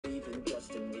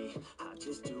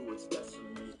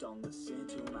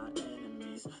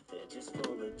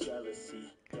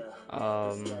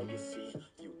Um,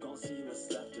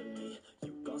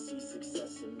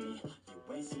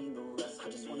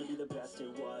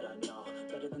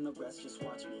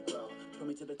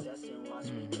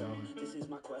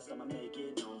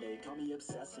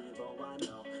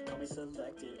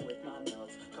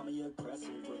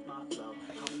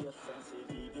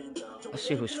 let's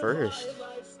see who's first.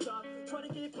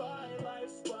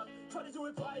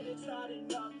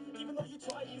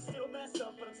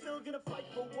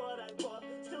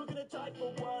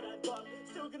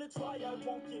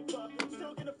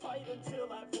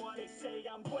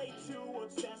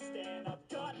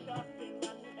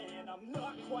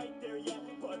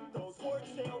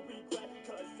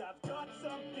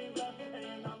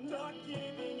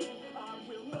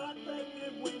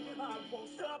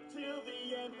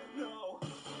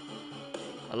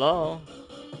 Hello?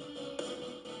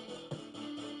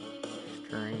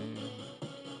 Stream.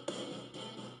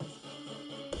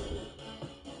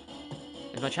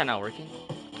 Is my chat not working?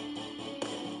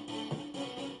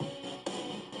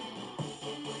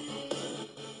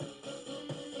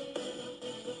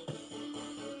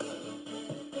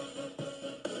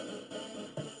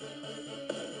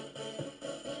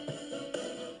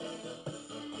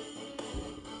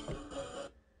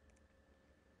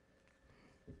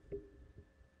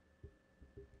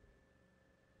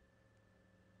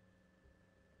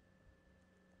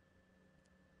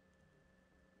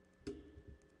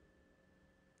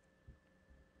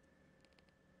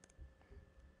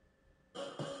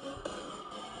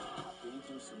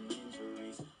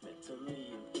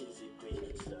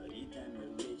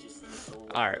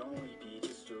 Alright.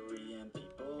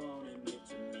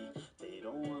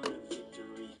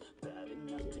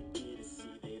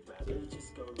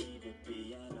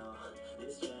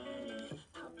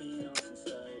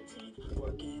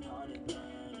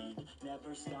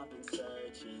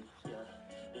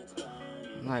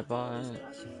 My bot.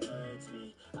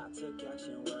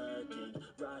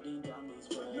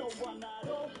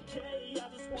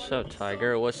 What's up,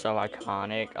 Tiger? What's up,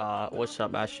 Iconic? What's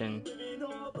up, Ashton?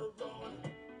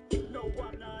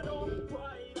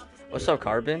 What's up,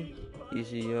 Carbon?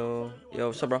 Easy, yo. Yo,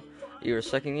 what's up, bro? You were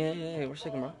second? Yeah, we're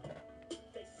second, bro.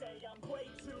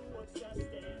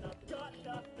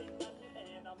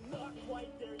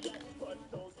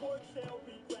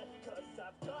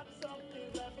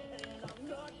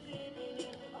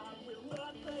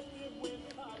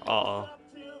 Uh-oh.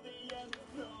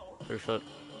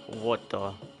 What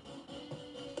the?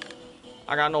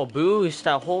 I got no boost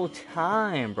that whole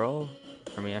time, bro.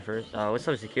 For me at first. What's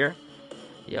up, Secure?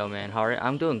 Yo, man, how are you?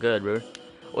 I'm doing good, bro.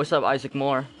 What's up, Isaac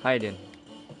Moore? How you doing?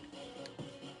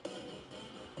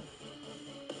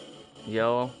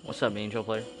 Yo, what's up, Angel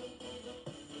player?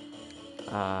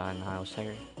 Niles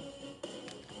Tiger.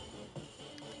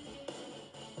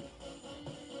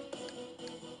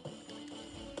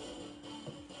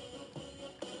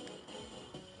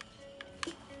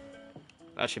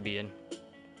 That should be in.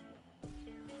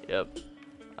 Yep.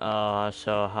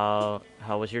 So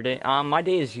how was your day? My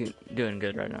day is doing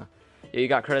good right now. Yeah, you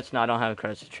got credits? No, I don't have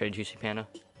credits to trade Juicy Panda.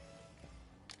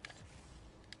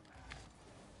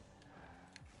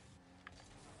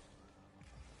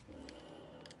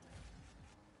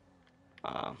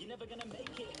 You're never gonna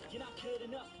make it. You're not good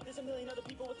enough. There's a million other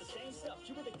people with the same stuff.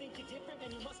 You really think you're different,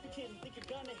 and you must be kidding. Think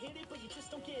you're gonna hit it, but you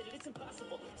just don't get it. It's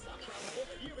impossible.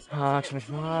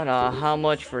 How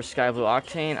much for Sky Blue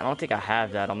Octane? I don't think I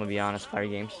have that. I'm gonna be honest. Fire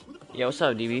games. Yo, what's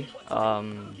up, DB?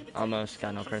 Almost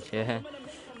got no credits. Yeah.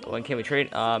 When can we trade?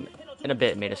 In a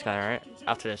bit, made a Sky. All right.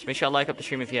 After this, make sure you like up the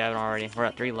stream if you haven't already. We're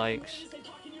at 3 likes.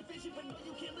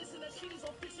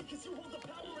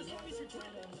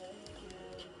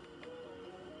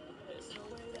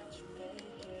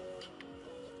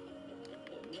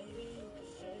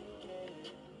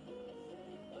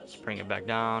 Bring it back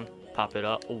down, pop it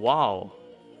up. Wow.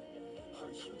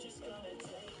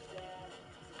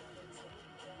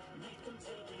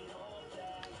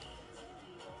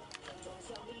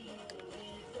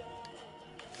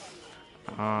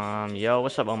 Yo,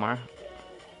 what's up, Omar?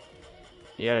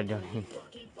 You gotta do it.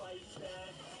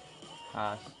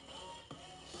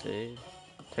 Save.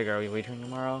 Take our wagering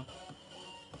tomorrow.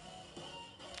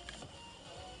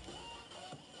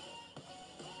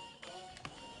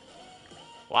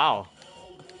 Wow.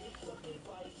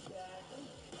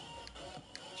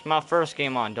 It's my first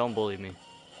game on, don't bully me.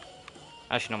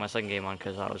 Actually, no, my second game on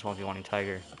because I was 1v1ing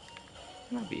Tiger.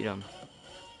 And I beat him.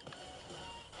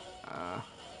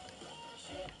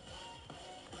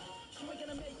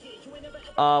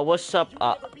 What's up,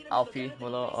 Alfie?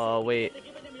 Willow? Wait.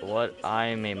 What?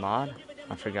 I'm a mod?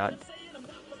 I forgot.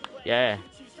 Yeah.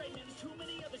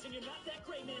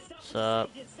 what's up?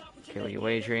 Okay, what are you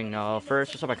wagering? No,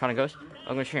 first, what's up, Iconic Ghost?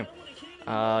 I'm gonna stream.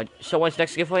 So what's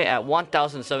next giveaway at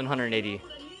 1,780?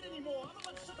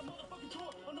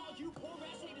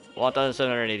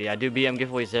 1,780. I do BM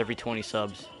giveaways every 20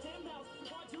 subs.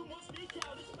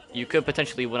 You could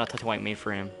potentially win a touch white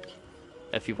mainframe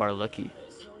if you are lucky.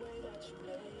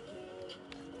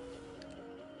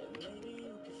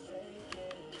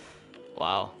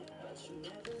 Wow.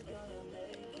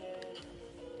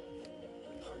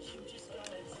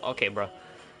 Okay, bro.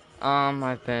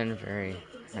 I've been very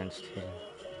sensitive.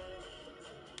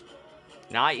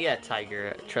 Not yet,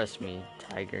 Tiger. Trust me,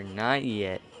 Tiger. Not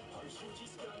yet.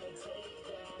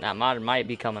 That mod might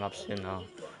be coming up soon, though.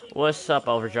 What's up,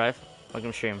 Overdrive?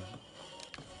 Welcome to stream.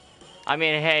 I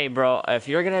mean, hey, bro. If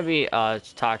you're gonna be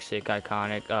toxic,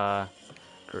 iconic,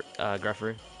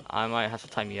 Gruffer, I might have to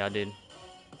time you out, dude.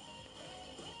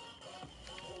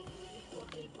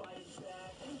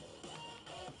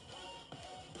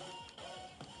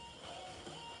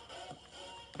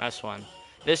 Nice one.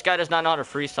 This guy does not know how to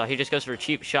freestyle. He just goes for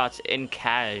cheap shots in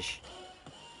cash.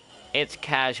 It's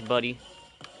cash, buddy.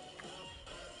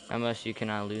 Unless you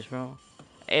cannot lose, bro.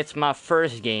 It's my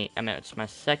first game. I mean, it's my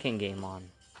second game on.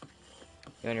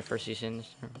 You on your first season?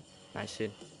 Nice,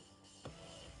 dude.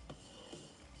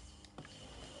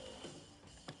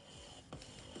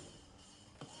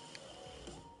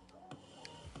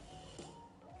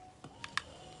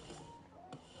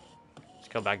 Let's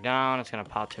go back down. It's gonna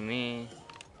pop to me.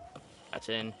 That's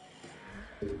in.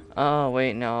 Oh,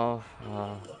 wait, no.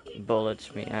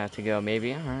 Bullets me. I have to go,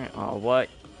 maybe. Alright. Oh, what?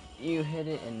 You hit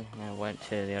it and I went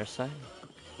to the other side?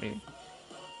 What do you...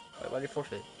 Why did you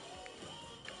forfeit?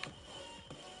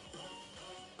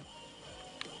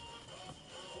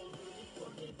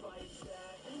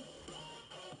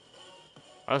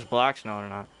 Are those blacks? No, they're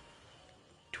not.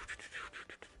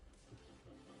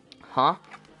 Huh?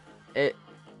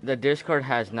 The Discord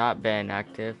has not been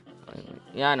active.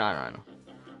 Yeah, I know.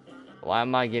 Why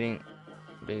am I being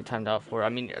timed out for? I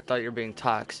mean, I thought you were being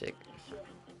toxic.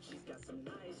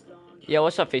 Yeah,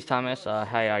 what's up, FaceTimus?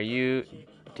 Hey, are you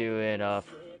doing, how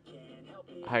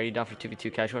are you down for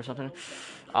 2v2 casual or something?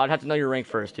 I'd have to know your rank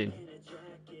first, dude.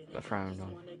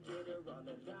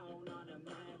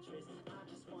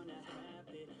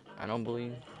 I don't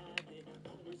believe.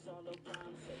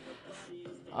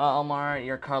 Omar,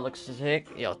 your car looks sick.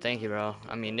 Yo, thank you, bro.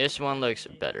 I mean, this one looks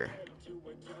better.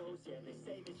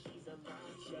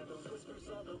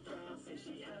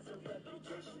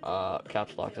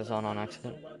 Caps lock is on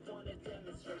accident.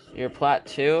 You're plat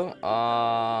 2?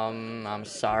 I'm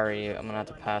sorry. I'm gonna have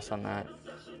to pass on that.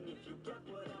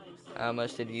 How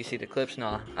much did you see the clips?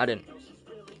 No, I didn't.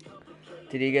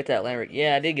 Did you get that Lambo?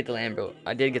 Yeah, I did get the Lambo.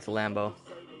 I did get the Lambo.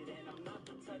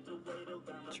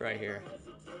 It's right here.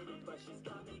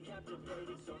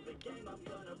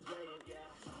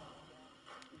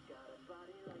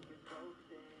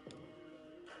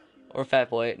 Or Fat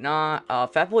Boy. Nah,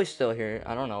 Fat Boy's still here.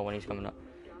 I don't know when he's coming up.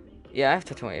 Yeah, I have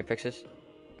to 28 pixels.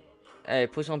 Hey,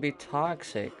 please don't be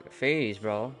toxic. Phase,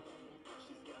 bro.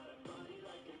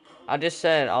 I just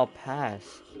said I'll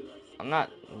pass. I'm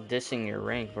not dissing your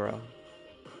rank, bro.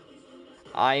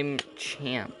 I'm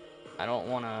champ. I don't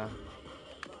wanna...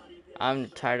 I'm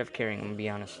tired of carrying, I'm gonna be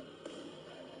honest.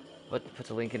 Put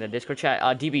the link in the Discord chat.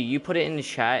 DB, you put it in the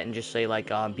chat and just say, like,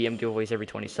 BM giveaways every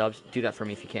 20 subs. Do that for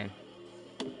me if you can.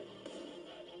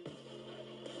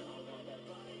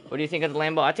 What do you think of the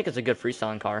Lambo? I think it's a good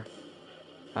freestyling car.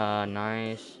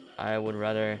 Nice. I would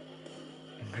rather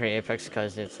create Apex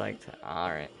because it's like...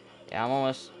 Alright. Yeah, I'm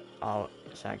almost... Oh,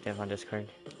 it's active on Discord.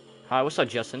 Hi, what's up,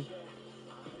 Justin?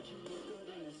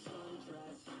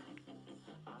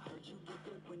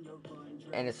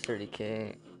 And it's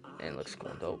 30k. And it looks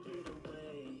cool, dope.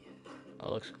 Oh,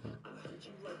 it looks cool.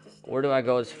 Where do I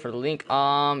go for the link?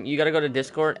 You gotta go to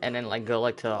Discord and then like go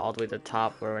like to all the way to the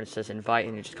top where it says invite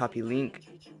and you just copy link,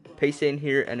 paste it in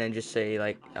here, and then just say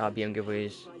like BM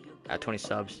giveaways at 20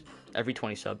 subs. Every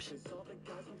 20 subs.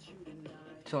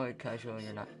 It's only casual and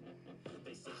you're not.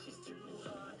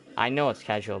 I know it's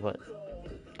casual, but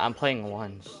I'm playing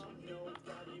once.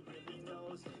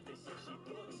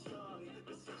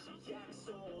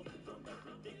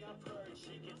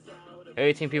 Hey,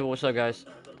 18 people, what's up, guys?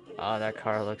 That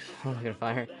car looks looking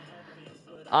fire.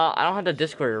 I don't have the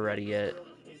Discord ready yet.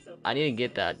 I need to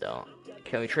get that though.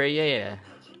 Can we trade? Yeah.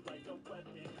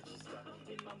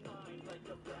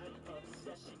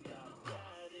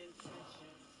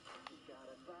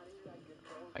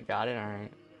 I got it. All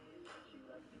right.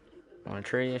 Want to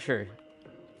trade? Yeah, sure.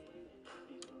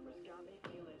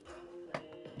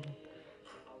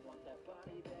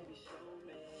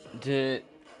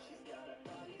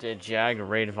 Did Jag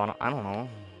raid Von? I don't know.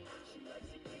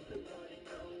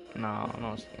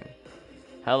 No.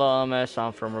 Hello, MS.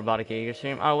 I'm from Robotic Eager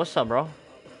Stream. Oh, what's up, bro?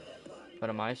 What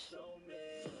am I?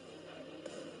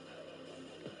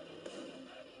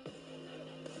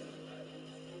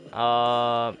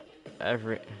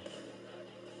 Every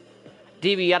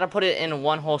DB, you gotta put it in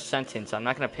one whole sentence. I'm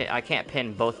not gonna pin. I can't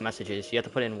pin both messages. You have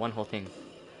to put it in one whole thing.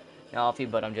 No, Alfie,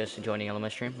 but I'm just joining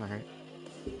LMS stream. Alright.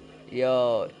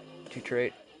 Yo, to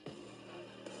trade.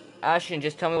 Ashton,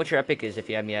 just tell me what your epic is if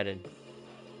you have me added.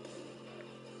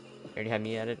 You already have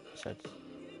me added? So it's...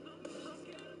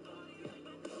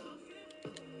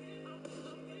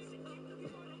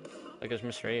 Look, his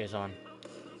Mr. A is on.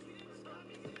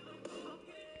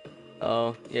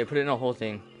 Oh, yeah, put it in a whole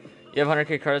thing. You have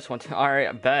 100k cards, one time. Alright,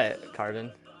 I bet,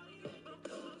 Carbon.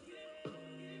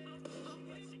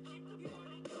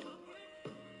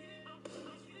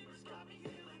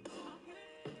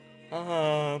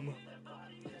 Oh.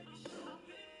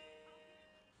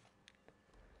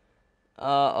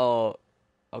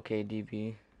 Okay,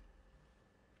 DB.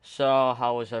 So,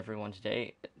 how was everyone's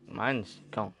day? Mine's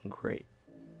going great.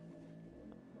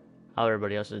 How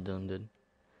everybody else is doing, dude.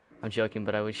 I'm joking,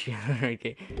 but I wish you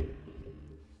 100k.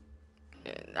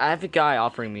 I have a guy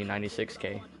offering me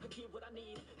 96k.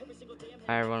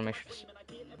 I want to make sure.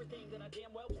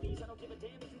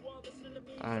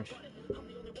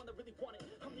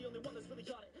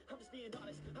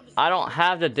 I don't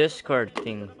have the Discord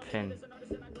thing pinned.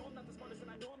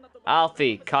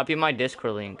 Alfie, copy my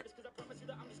Discord link.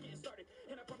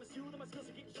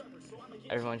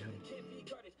 Everyone.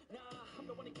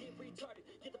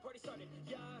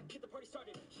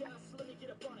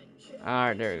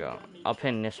 Alright, there we go. I'll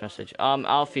pin this message.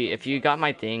 Alfie, if you got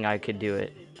my thing, I could do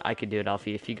it. I could do it,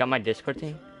 Alfie. If you got my Discord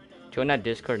thing, join that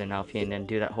Discord and Alfie, and then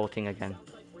do that whole thing again.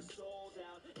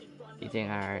 You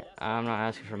think, alright, I'm not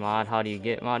asking for mod. How do you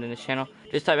get mod in this channel?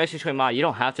 Just type exclamation mod. You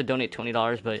don't have to donate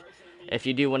 $20, but if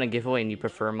you do want a giveaway and you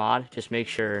prefer mod, just make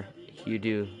sure you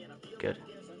do good.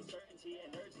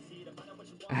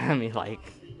 I mean, like,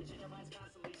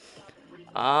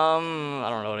 I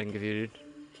don't know what I can give you, dude.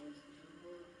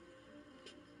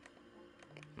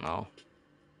 No.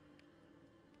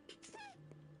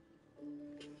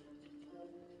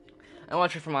 I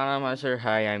want you from Anonymizer.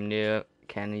 Hi, I'm new.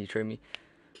 Can you trade me?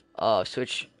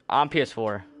 Switch on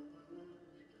PS4.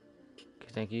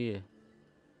 Okay, thank you.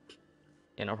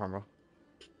 Yeah, no problem, bro.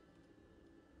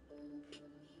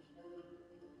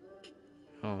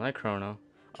 Oh, like Chrono.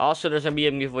 Also, there's gonna be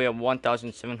a giveaway of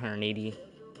 1,780.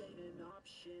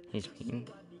 He's mean.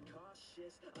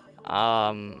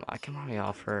 I can probably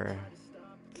offer.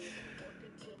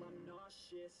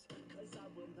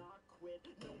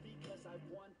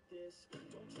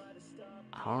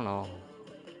 I don't know.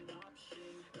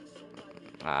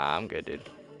 I'm good, dude.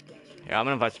 Yeah, I'm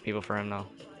gonna invite some people for him now.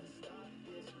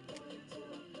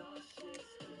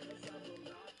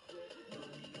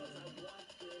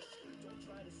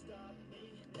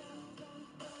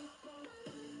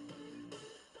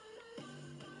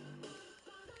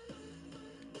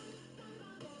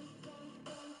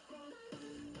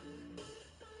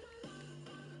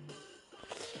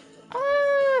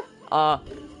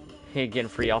 Hey, getting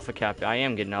free alpha cap. I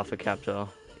am getting alpha cap though.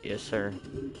 Yes, sir.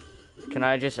 Can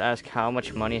I just ask how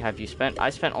much money have you spent? I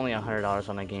spent only $100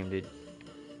 on that game, dude.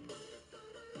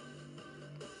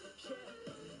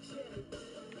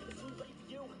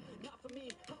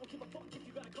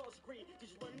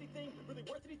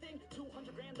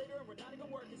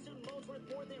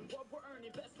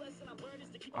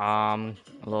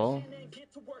 Hello?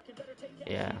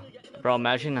 Yeah. Bro,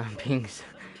 imagine I'm being...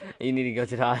 You need to go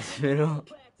to the hospital.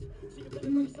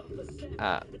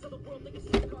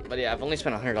 But yeah, I've only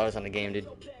spent $100 on the game, dude.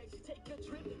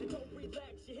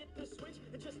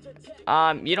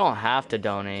 You don't have to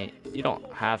donate. You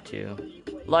don't have to.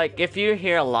 Like, if you're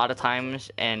here a lot of times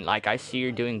and, like, I see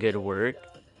you're doing good work,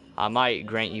 I might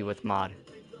grant you with mod.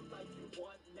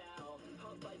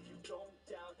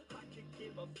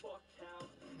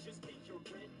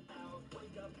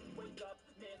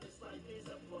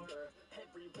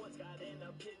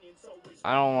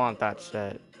 I don't want that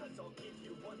set.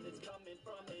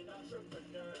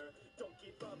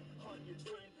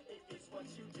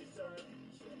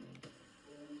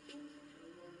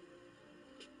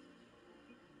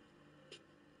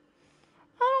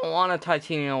 I don't want a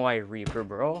Titanium White Reaper,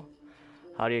 bro.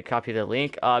 How do you copy the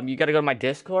link? You gotta go to my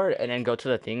Discord and then go to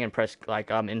the thing and press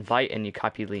like invite and you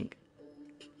copy link.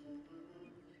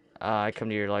 I come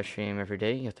to your live stream every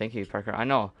day. Yeah, thank you, Parker. I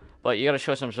know, but you gotta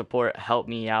show some support. Help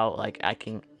me out, like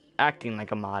acting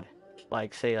like a mod.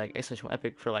 Like say like Essential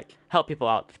Epic for like help people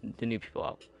out, the new people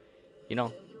out. You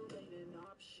know.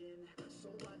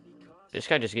 This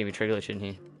guy just gave me trade glitch, didn't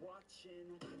he?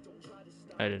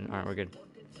 I didn't. Alright, we're good.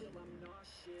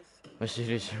 Let's do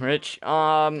this. Rich.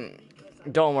 Don't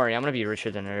worry, I'm gonna be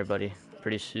richer than everybody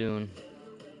pretty soon.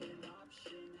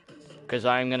 Because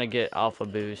I'm gonna get alpha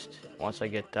boost. Once I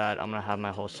get that, I'm gonna have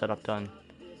my whole setup done.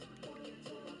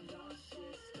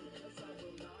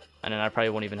 And then I probably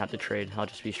won't even have to trade. I'll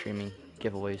just be streaming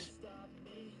giveaways.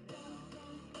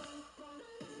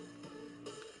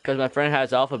 Because my friend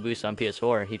has alpha boost on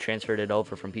PS4. He transferred it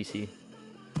over from PC.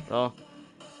 Well,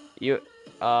 you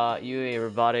and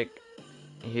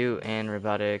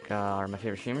Robotic are my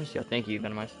favorite streamers. Yo, thank you,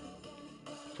 Venomized.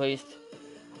 Placed.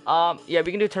 Yeah,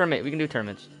 we can do tournament. We can do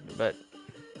tournaments. But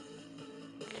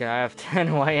can I have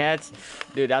 10 white hats?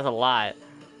 Dude, that's a lot.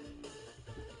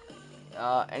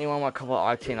 Anyone want a couple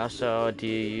of Octane? Also,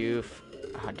 do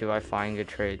I find good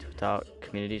trades without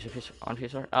communities on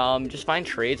PSR? Just find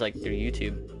trades like through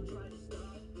YouTube.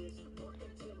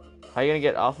 How are you gonna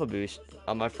get alpha boost?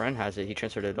 My friend has it. He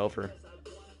transferred it over.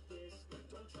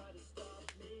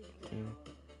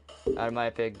 Out of my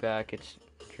epic back, it's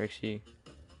Trixie.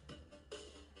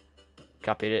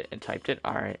 Copied it and typed it.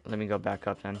 Alright, let me go back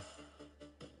up then.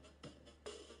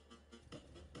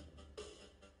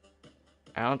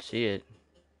 I don't see it.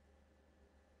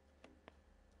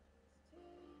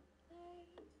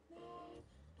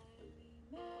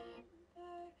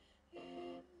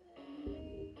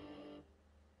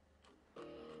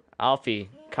 Alfie,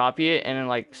 copy it and then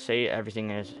like say everything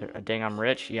is dang I'm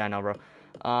rich. Yeah, I know, bro.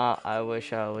 I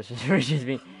wish I was as rich as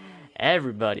me.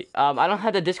 Everybody. I don't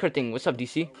have the Discord thing. What's up,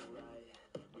 DC?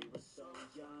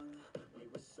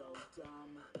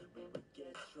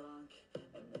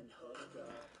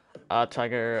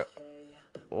 Tiger,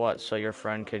 what? So your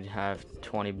friend could have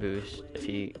 20 boosts if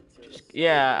he just...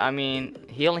 Yeah, I mean,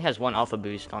 he only has one alpha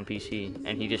boost on PC,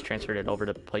 and he just transferred it over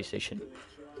to PlayStation.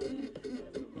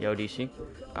 Yo, DC.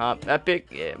 Epic,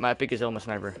 yeah, my epic is almost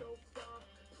Sniper.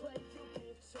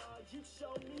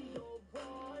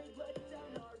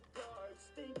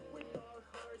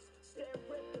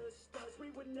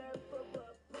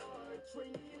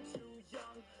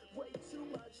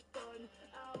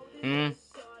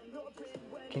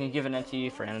 Can you give an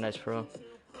NT for Anodized Pro?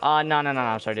 No,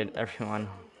 I'm sorry, dude. Everyone.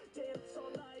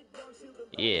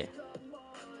 Yeah.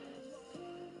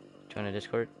 Join the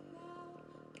Discord.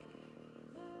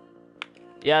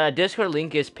 Yeah, the Discord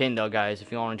link is pinned though, guys. If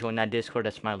you want to join that Discord,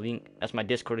 that's my link. That's my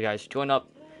Discord, guys. Join up.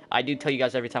 I do tell you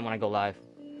guys every time when I go live.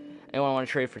 Anyone want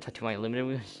to trade for Tattoo My Limited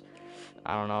Moves?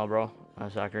 I don't know, bro.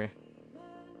 Zachary.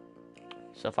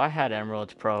 So if I had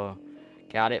Emeralds Pro,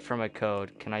 got it from a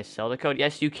code, can I sell the code?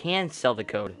 Yes, you can sell the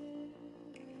code.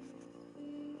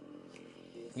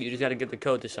 You just gotta give the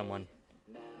code to someone.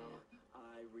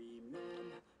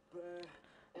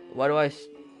 What?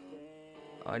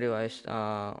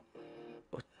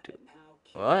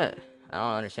 I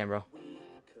don't understand, bro.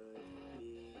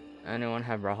 Anyone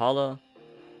have Brawlhalla?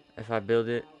 If I build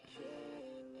it,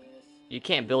 you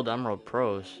can't build Emerald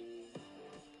Pros.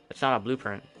 It's not a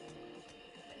blueprint.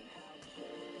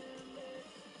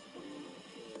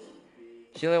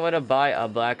 So you only want to buy a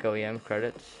black OEM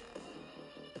credits?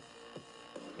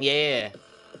 Yeah.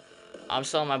 I'm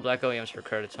selling my black OEMs for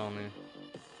credits only.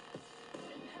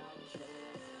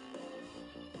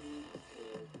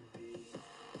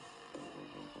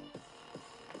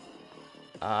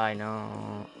 I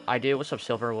know. I do. What's up,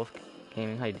 Silver Wolf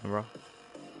Gaming? How you doing, bro?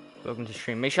 Welcome to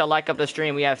stream. Make sure to like up the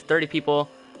stream. We have 30 people,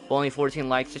 but only 14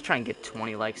 likes. Just try and get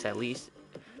 20 likes at least.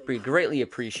 Be greatly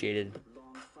appreciated.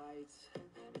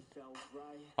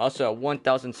 Also,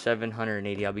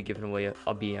 1,780. I'll be giving away a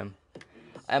BM.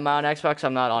 Am I on Xbox?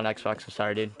 I'm not on Xbox. I'm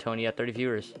sorry, dude. Tony at 30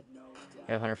 viewers.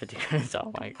 I have 150 credits.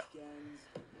 Oh my god.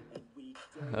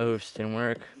 Oops, didn't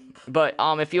work. But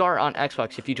if you are on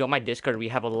Xbox, if you join my Discord, we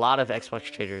have a lot of Xbox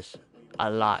traders. A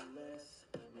lot.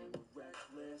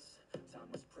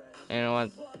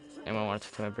 Anyone wants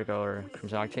to talk to my Brico or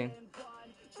Crimson Octane?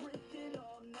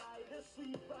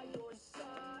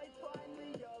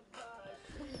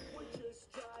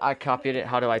 I copied it.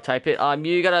 How do I type it?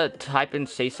 You gotta type and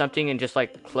say something and just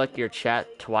like click your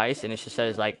chat twice, and it just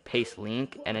says like paste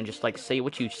link, and then just like say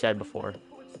what you said before.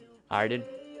 Alright, dude.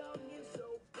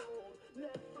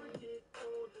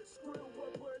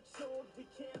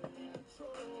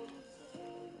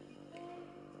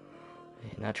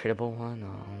 Not tradable one.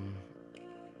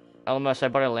 LMS, I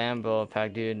bought a Lambo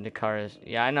pack, dude. The car is...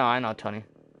 Yeah, I know, Tony.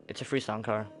 It's a freestyle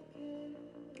car.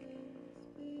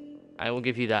 I will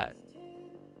give you that.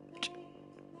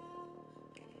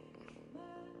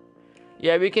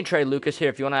 Yeah, we can trade Lucas here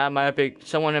if you want to add my epic.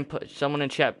 Someone in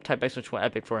chat type !1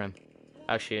 epic for him.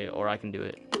 Actually, or I can do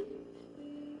it.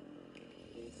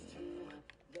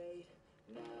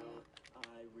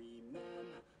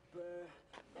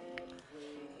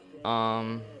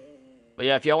 But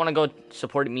yeah, if y'all want to go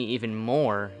support me even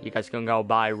more, you guys can go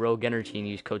buy Rogue Energy and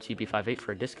use code CP58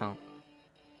 for a discount.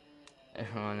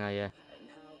 Oh, no, yeah.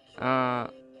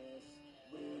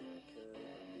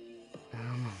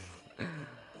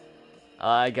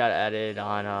 I got added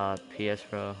on PS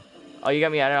Pro. Oh, you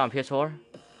got me added on PS4?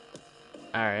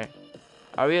 Alright.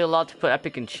 Are we allowed to put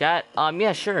Epic in chat?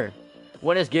 Yeah, sure.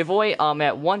 When is giveaway?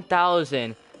 At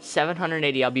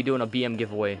 1,780, I'll be doing a BM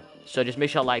giveaway. So just make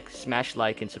sure smash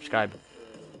like, and subscribe.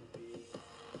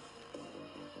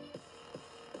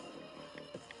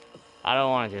 I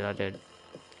don't want to do that, dude.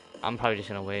 I'm probably just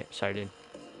gonna wait. Sorry, dude.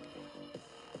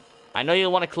 I know you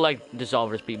want to collect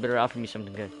dissolvers, but you better offer me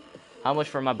something good. How much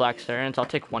for my Black Sirens? I'll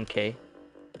take 1K.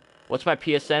 What's my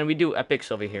PSN? We do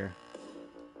epics over here.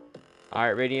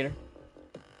 Alright, Radiator.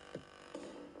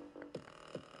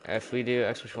 If we do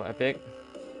X1 epic.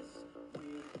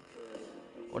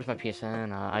 What is my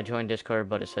PSN? I joined Discord,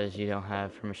 but it says you don't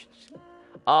have permissions.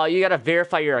 You gotta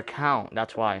verify your account.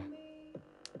 That's why.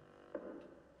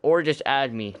 Or just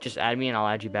add me. Just add me and I'll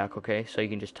add you back, okay? So you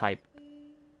can just type.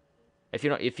 If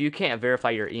you can't verify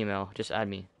your email, just add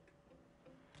me.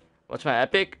 What's my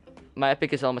epic? My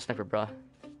epic is Elma Sniper, bruh.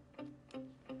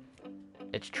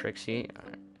 It's Trixie.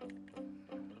 Right.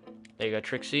 There you go,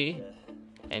 Trixie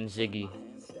and Ziggy.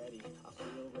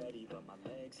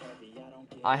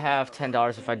 I have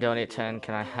 $10. If I donate 10,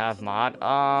 can I have mod?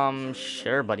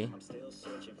 Sure, buddy.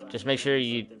 Just make sure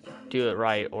you do it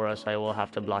right, or else I will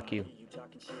have to block you.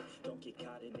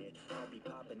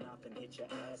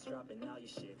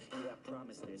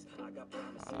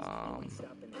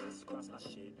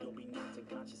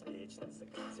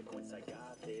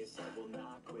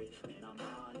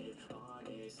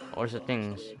 Where's the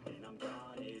things?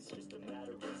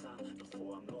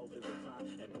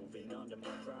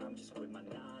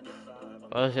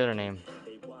 What was the other name?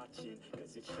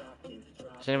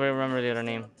 Does anybody remember the other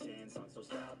name?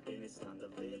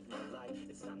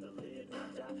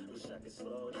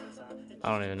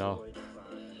 I don't even know.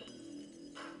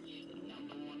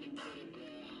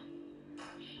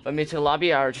 Let me to the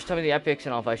lobby, or just tell me the epics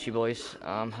and I'll invite you boys.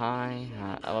 Hi.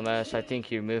 LMS, I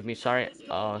think you moved me. Sorry.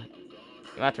 You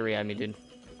have to re-add me, dude.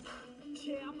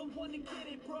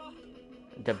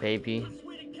 The baby.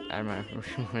 I remember.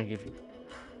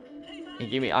 You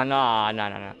give me. Oh, no.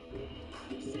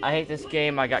 I hate this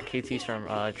game. I got KTs from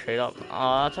Trade Up.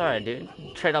 Oh, that's alright, dude.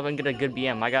 Trade Up and get a good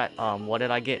BM. I got, what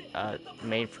did I get?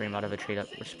 Mainframe out of a Trade Up,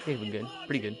 which is pretty good.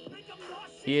 Pretty good.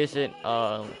 He isn't,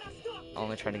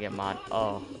 only trying to get mod.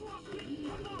 Oh.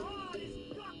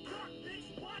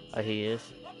 He is.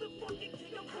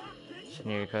 Send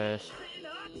your request.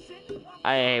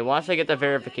 Hey, once I get the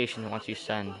verification, once you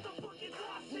send.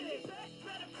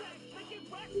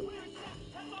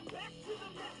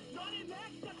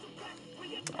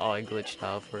 Oh, I glitched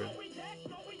out for it.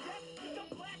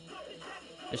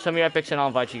 Just tell me your epics and I'll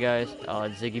invite you guys.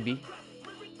 Ziggy B.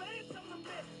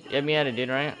 You have me added, dude,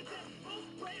 right?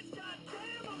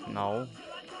 No.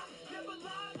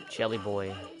 Jelly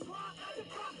Boy.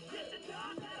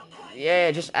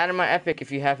 Yeah, just add my epic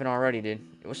if you haven't already, dude.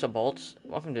 What's up, Bolts?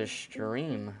 Welcome to the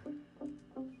stream.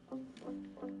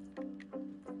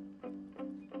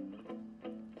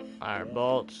 Alright,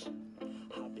 Bolts.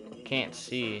 Can't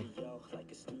see.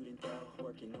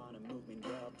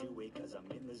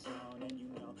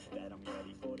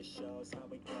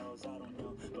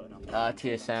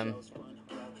 TSM.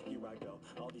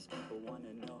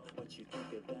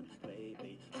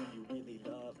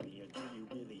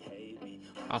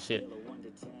 I'll see it.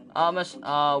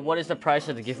 What is the price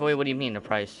of the giveaway? What do you mean, the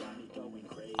price?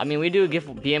 I mean, we do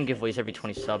BM giveaways every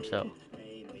 20 subs, so.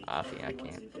 I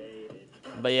can't.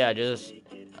 But yeah, just,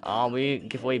 we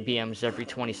give away BMs every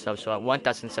 20 subs, so at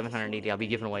 1,780, I'll be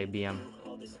giving away a BM.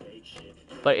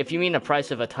 But if you mean the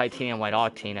price of a titanium white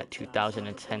octane at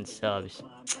 2,010 subs,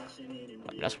 I mean,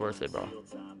 that's worth it, bro.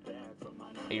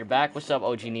 Hey, you're back. What's up,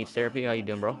 OG Needs Therapy? How you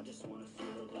doing, bro?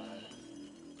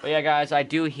 But yeah, guys, I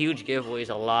do huge giveaways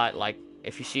a lot. Like,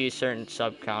 if you see a certain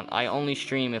sub count, I only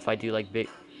stream if I do like big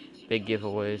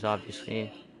giveaways,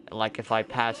 obviously. Like, if I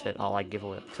pass it, I'll like give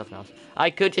away something else.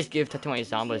 I could just give Tattoo My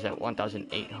Zombies at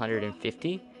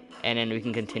 1,850, and then we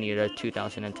can continue to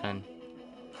 2,010.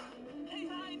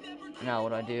 Now, what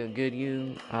do I do? Good,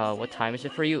 you. What time is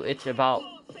it for you? It's about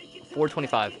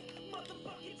 4:25.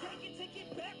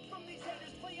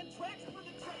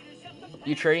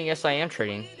 You trading? Yes, I am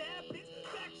trading.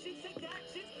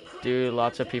 Dude,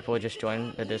 lots of people just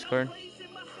joined the Discord.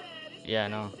 Yeah, I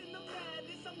know.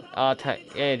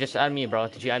 Yeah, just add me, bro.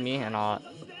 Did you add me? And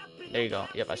there you go.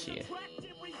 Yep, I see you.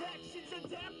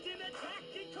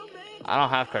 I don't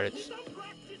have credits.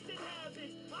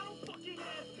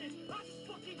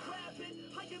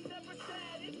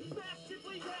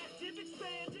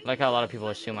 Like how a lot of people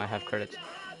assume I have credits.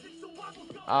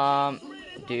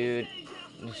 Dude.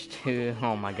 Dude.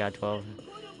 Oh my god, 12.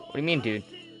 What do you mean, dude?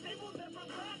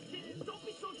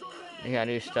 You got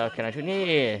new stuff. Can I do?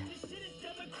 Yeah.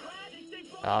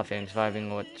 Thanks,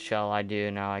 vibing. What shall I do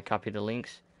now? I copy the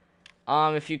links.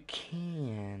 If you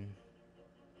can.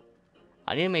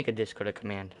 I need to make a Discord a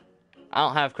command. I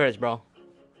don't have credits, bro.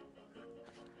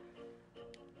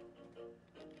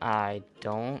 I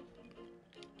don't.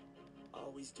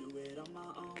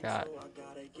 God.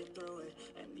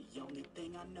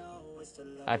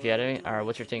 If you added me, alright,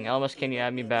 what's your thing? Elmas, can you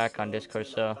add me back on Discord?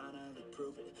 So,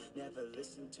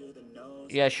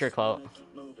 yeah, sure, Clout.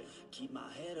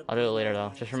 I'll do it later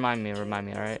though. Just remind me,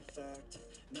 alright?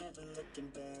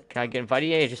 Can I get invited?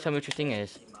 Yeah, just tell me what your thing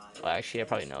is. Well, actually, I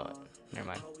probably know it. Never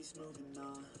mind.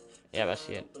 Yeah, I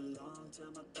see it.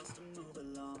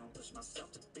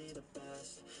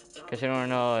 Because I don't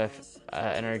know if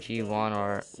Energy won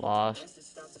or lost.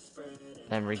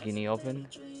 Lamborghini open.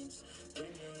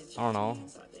 I don't know.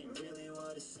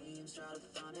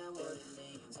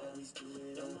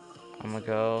 I'm gonna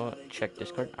go check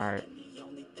Discord. Alright.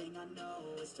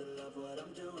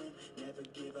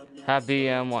 Have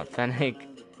BM, what Fennec?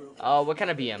 What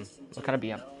kind of BM? What kind of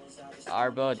BM?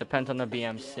 Arbo, it depends on the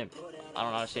BM sim. I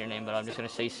don't know how to say your name, but I'm just gonna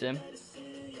say sim.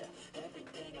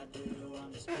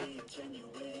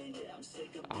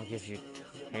 I'll give you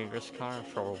Tiger's car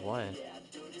for what?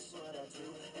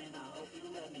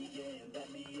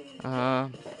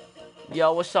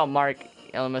 Yo, what's up, Mark?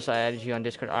 LMS, I added you on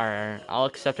Discord. Alright, I'll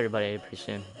accept everybody pretty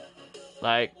soon.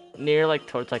 Like,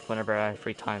 towards like whenever I have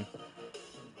free time.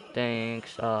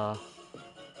 Thanks, Are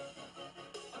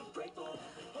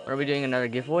we doing another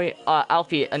giveaway?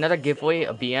 Alfie, another giveaway,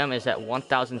 a BM is at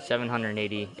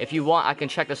 1,780. If you want, I can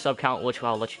check the sub count, which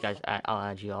I'll let you guys add. I'll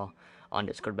add you all on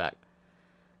Discord back.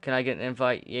 Can I get an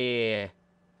invite? Yeah.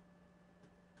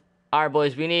 Alright,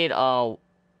 boys, we need,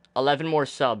 11 more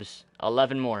subs.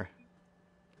 11 more.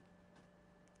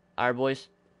 Alright, boys.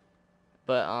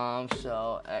 But,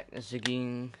 so,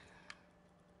 zigging.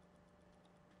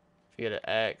 If you get an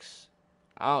X.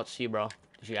 I don't see, bro.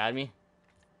 Did you add me?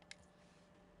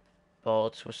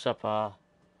 Bolts, what's up,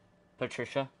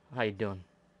 Patricia? How you doing?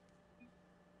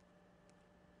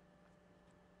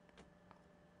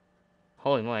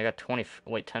 Holy moly, I got 10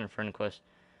 friend requests.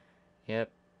 Yep.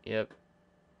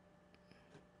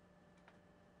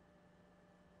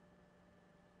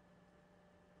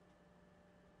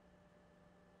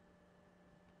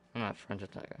 I'm not friends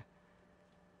with that guy.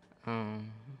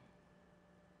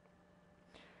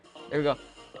 There we go.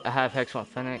 I have Hex on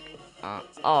Fennec.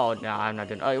 Oh, no, I'm not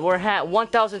doing. We're at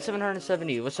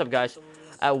 1,770. What's up, guys?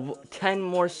 10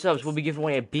 more subs. We'll be giving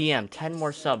away a BM. 10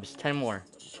 more subs. 10 more.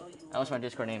 That was my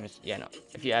Discord name. Yeah, no.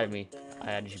 If you added me,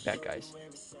 I added you back, guys.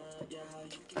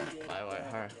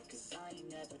 Her.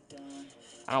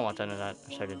 I don't want none of that.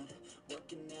 I'm sorry.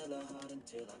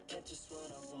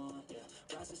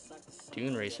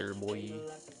 Dune Racer, boy.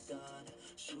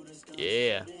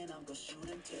 Yeah.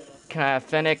 Can I have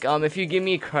Fennec? If you give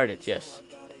me credits, yes.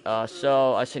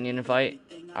 So I sent you an invite.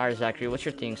 Alright, Zachary, what's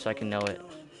your thing so I can know it?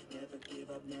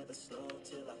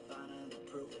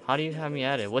 How do you have me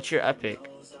added? What's your epic?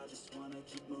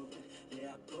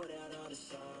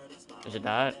 Is it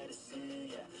that?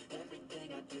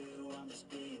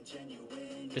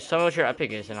 Just tell me what your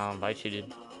epic is and I'll invite you,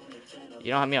 dude.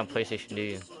 You don't have me on PlayStation, do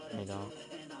you? You don't.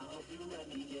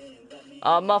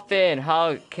 Muffin,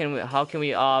 how can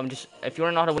we just if you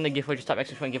wanna know how to win the giveaway, just type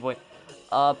X1 giveaway.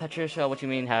 Patricia, what you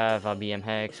mean have BM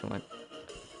Hex, what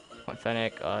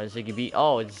Fennec, Ziggy B.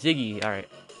 Oh, it's Ziggy, alright.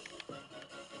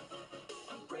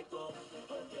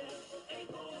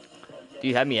 Do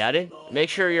you have me added? Make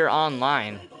sure you're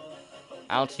online.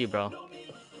 I don't see you, bro.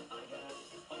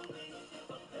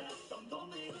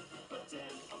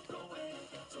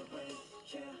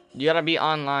 You gotta be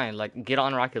online, like get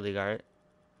on Rocket League, alright?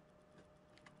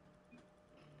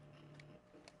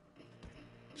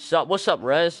 What's up,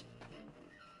 Rez?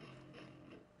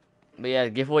 But yeah,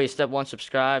 giveaway, step 1,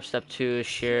 subscribe, step 2,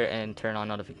 share and turn on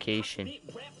notification.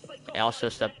 And also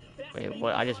wait,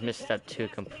 what? I just missed step 2,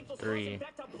 3.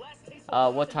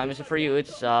 What time is it for you?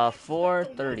 It's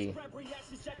 4:30.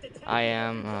 I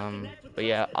am, but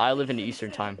yeah, I live in the Eastern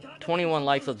time. 21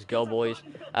 likes, let's go, boys.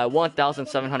 At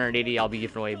 1,780, I'll be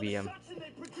giving away a BM.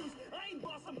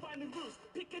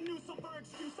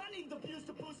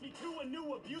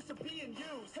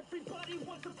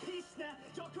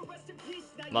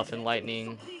 Muffin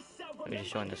Lightning. Let me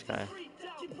just join this guy.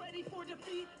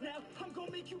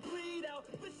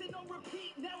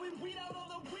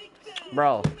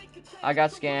 Bro, I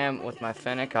got scammed with my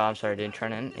Fennec. Oh, I'm sorry, I didn't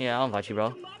turn in. Yeah, I'll invite you,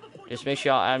 bro. Just make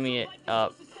sure y'all add me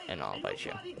up, and I'll invite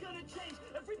you.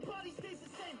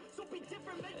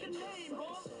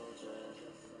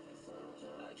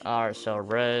 Alright, so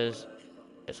Rez,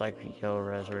 it's like, yo,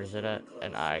 Rez, where is it at?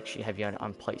 And I actually have you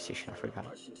on PlayStation, I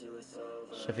forgot.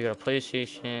 So if you go to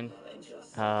PlayStation,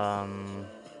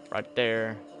 right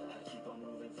there,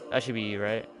 that should be you,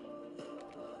 right?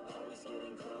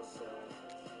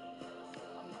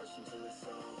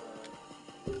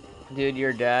 Dude,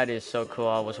 your dad is so cool.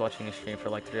 I was watching his stream for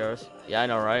like 3 hours. Yeah, I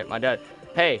know, right? My dad.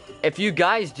 Hey, if you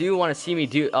guys do want to see me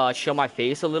show my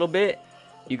face a little bit,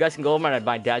 you guys can go over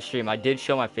my dad's stream. I did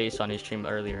show my face on his stream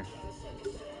earlier.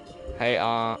 Hey,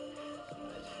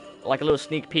 like a little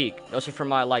sneak peek. Those are for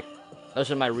my those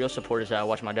are my real supporters that I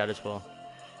watch my dad as well.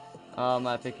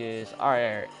 My Epic is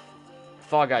alright.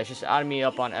 Fall Guys, just add me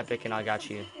up on Epic and I got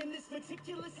you.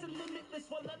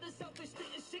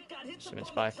 Submit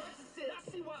spy.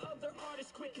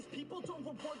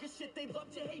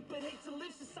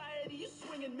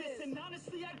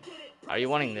 Are you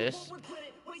wanting this?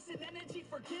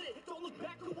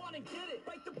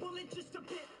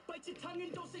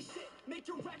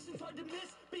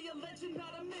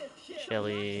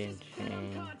 Shelly,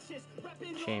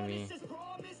 Jamie,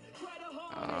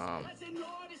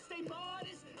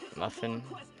 Muffin.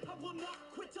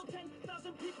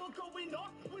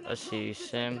 Let's see,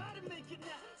 Sim,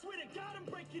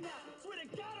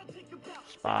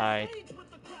 Spy.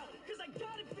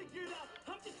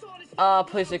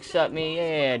 Please accept me.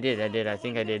 Yeah, I did. I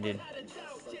think I did.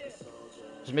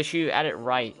 Just make sure you add it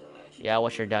right. Yeah,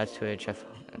 what's your dad's Twitch?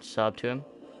 And sub to him.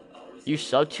 You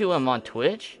sub to him on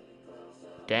Twitch?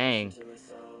 Dang.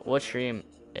 What stream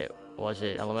was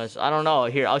it? LMS? I don't know.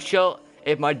 Here, I'll show.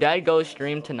 If my dad goes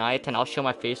stream tonight, then I'll show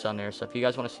my face on there. So if you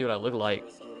guys want to see what I look like,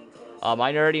 I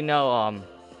already know.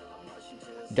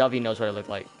 Dovey knows what I look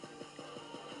like.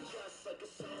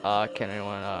 Can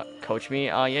anyone coach me?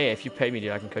 Yeah. If you pay me,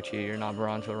 dude, I can coach you. You're not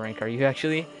bronze. What rank are you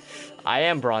actually? I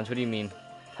am bronze. What do you mean?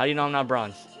 How do you know I'm not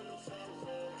bronze?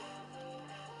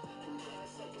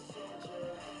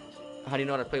 How do you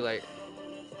know what I play like?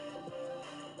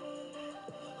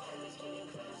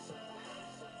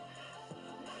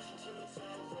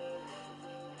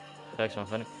 That's not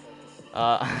funny.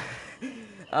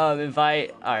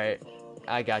 Invite. All right,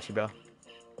 I got you, bro.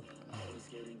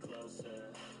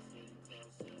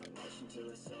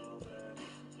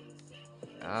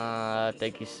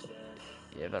 Thank you.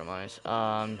 Yeah, better minus.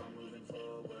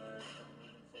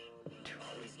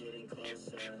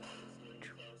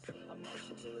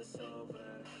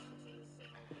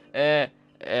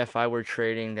 If I were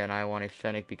trading, then I want a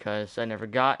Fennec because I never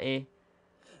got a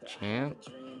champ.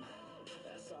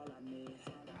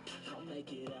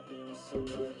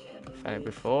 Fennec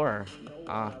before.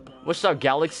 What's up,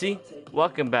 Galaxy?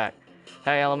 Welcome back.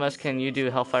 Hey, LMS, can you do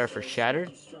Hellfire for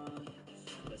Shattered?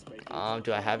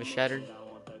 Do I have a Shattered?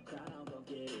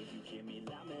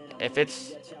 If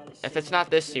it's not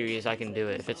this series, I can do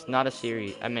it. If it's not a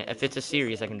series, if it's a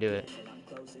series, I can do it.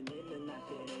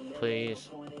 Please.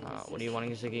 What are you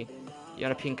wanting, Ziggy? You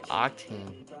want a pink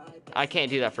Octane? I can't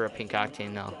do that for a pink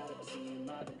Octane, no.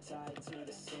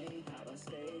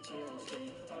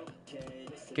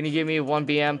 Can you give me 1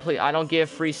 BM, please? I don't give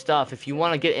free stuff. If you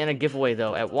want to get in a giveaway,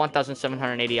 though, at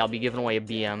 1,780, I'll be giving away a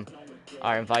BM.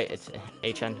 Alright, invite. It's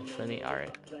HN for me.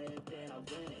 Alright.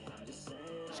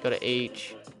 Let's go to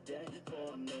H.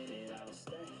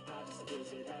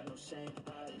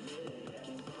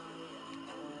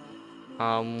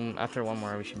 After one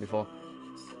more, we should be full.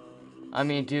 I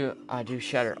mean, I do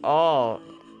Shatter. Oh.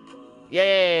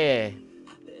 Yeah.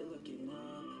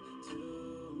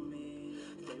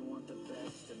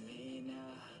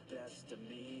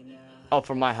 Oh,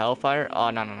 for my Hellfire?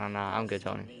 Oh, no. I'm good,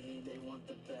 Tony.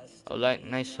 Oh,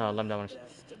 nice lambda ones.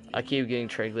 I keep getting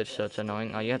trade glitch, so it's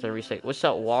annoying. Oh, you have to reset. What's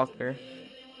up, Walker?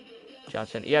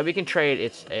 Johnson. Yeah, we can trade.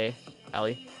 It's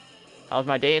Ali. How's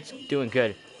my day? It's doing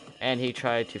good. And he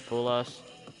tried to fool us.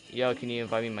 Yo, can you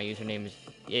invite me? My username is...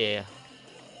 Yeah.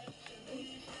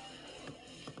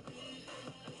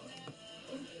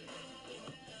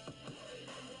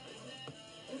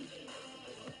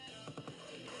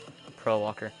 Pro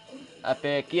Walker.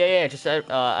 Epic. Yeah. Just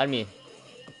add me.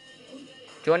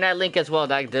 Join that link as well.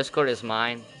 That Discord is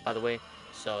mine, by the way.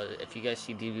 So if you guys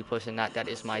see DB posting that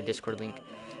is my Discord link.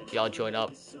 Y'all join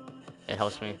up. It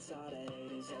helps me.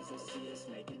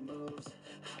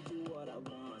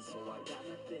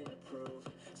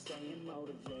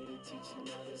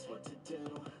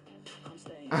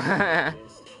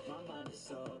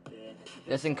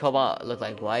 Doesn't Cobalt look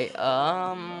like white?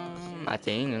 I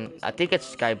think it's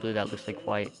sky blue that looks like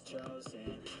white.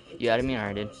 You added me?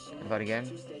 Alright, did. Invite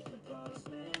again.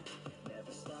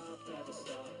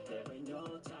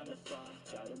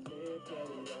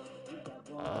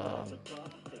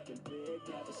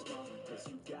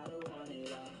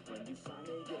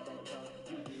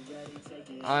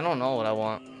 I don't know what I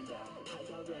want.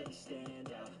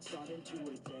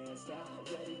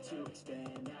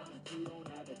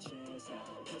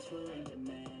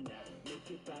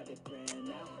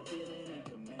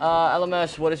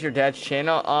 LMS, what is your dad's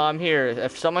channel? Here,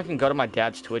 if someone can go to my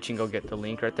dad's Twitch and go get the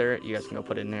link right there, you guys can go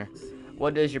put it in there.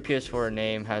 What does your PS4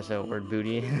 name has the word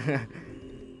booty?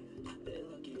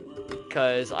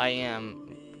 Because I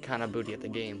am kind of booty at the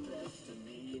game.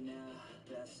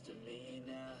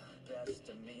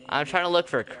 I'm trying to look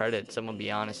for credits, I'm gonna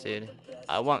be honest, dude.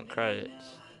 I want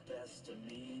credits.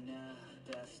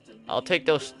 I'll take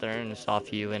those sterns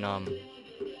off you and,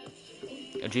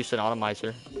 juice and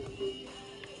atomizer.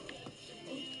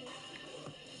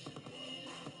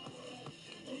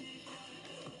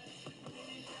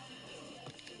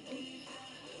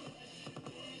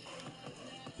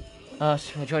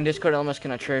 So join Discord, LMS,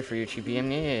 can I trade for you,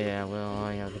 GBM? Yeah,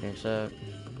 well, yeah, can accept.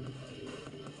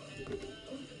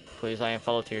 Please, I am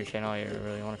follow to your channel, you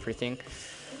really want a free thing?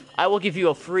 I will give you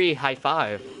a free high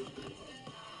five.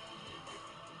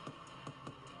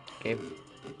 Okay.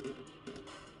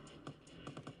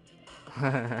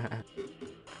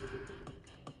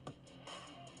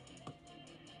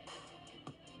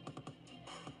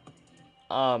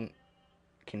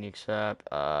 Can you accept?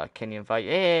 Can you invite?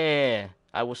 Yeah.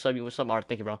 I will sub you. What's up, Art?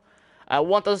 Thank you, bro.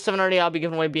 1,700. I'll be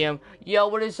giving away BM. Yo,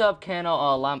 what is up,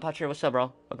 Cano? Lime Patcher. What's up,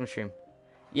 bro? Welcome to stream.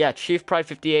 Yeah, Chief Pride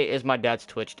 58 is my dad's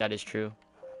Twitch. That is true.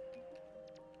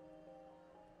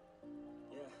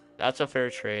 That's a fair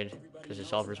trade because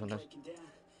it's all for sometimes.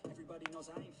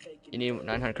 You need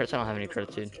 900 credits. I don't have any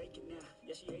credits, dude.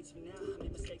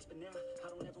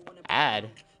 Add.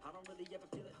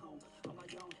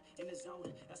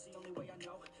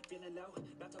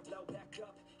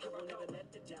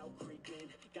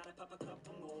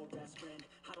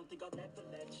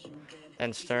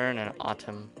 And Stern and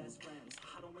Autumn.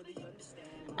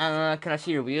 Can I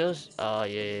see your wheels?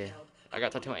 Yeah. I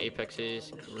got tattooed on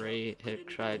Apexes. Great hit,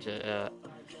 tried to,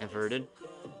 inverted.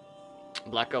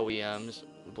 Black OEMs.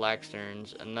 Black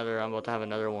Sterns. I'm about to have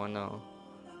another one, though.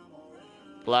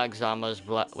 Black Zamas.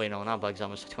 Wait, no, not Black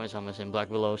Zamas. Tattooed Zamas and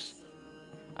Black Willows.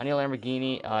 I need a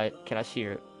Lamborghini. Can I see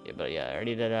your... Yeah, but yeah, I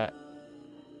already did that.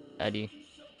 Eddie.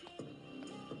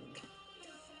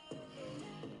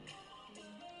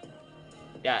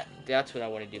 Yeah, that's what I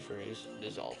want to do for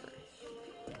this offer.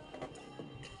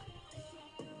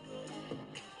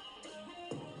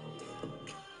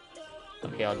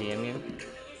 Okay, I'll DM you.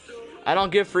 I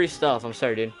don't give free stuff. I'm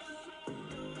sorry, dude.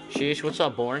 Sheesh, what's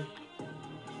up, Born?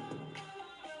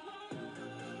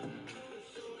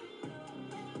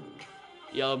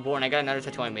 Yo, Born, I got another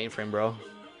tattoo on my mainframe, bro.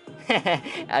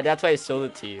 That's why I sold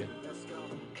it to you.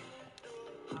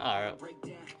 Alright.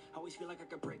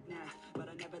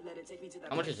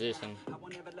 How much is this thing?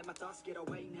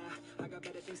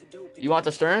 You want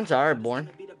the Sterns? Alright, Born.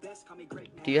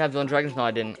 Do you have Villain Dragons? No,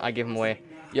 I didn't. I gave them away.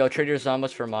 Yo, trade your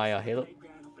Zambas for my Halo.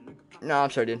 No, I'm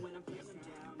sorry, dude.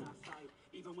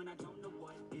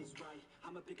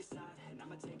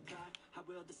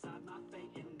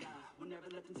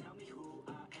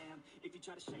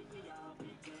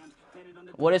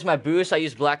 What is my boost? I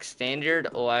use Black Standard.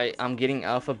 Oh, I'm getting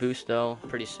Alpha Boost, though,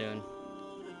 pretty soon.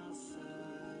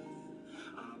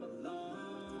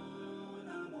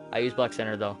 I use Black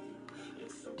Standard, though.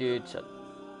 Dude, so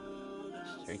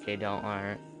 3K don't,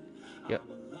 alright. Yep.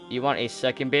 You want a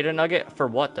second beta nugget? For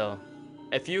what, though?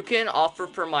 If you can offer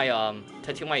for my,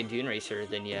 tattoo my Dune Racer,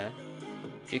 then yeah.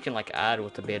 If you can, like, add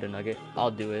with the beta nugget,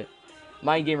 I'll do it.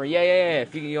 Mind Gamer, yeah.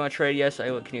 If you want to trade, yes, I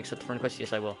will. Can you accept the friend request?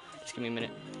 Yes, I will. Just give me a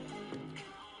minute.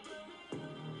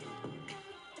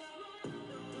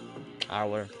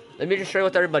 Alright, let me just share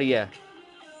with everybody, yeah.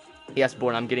 Yes,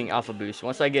 Born, I'm getting Alpha Boost.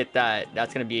 Once I get that,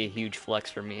 that's going to be a huge flex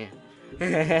for me.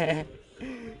 Because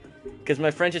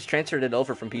my friend just transferred it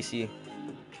over from PC.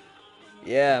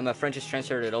 Yeah, my friend just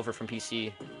transferred it over from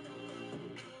PC.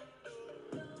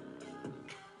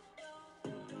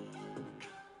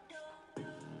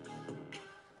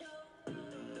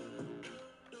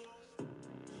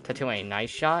 Tattoo a nice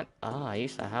shot? Ah, I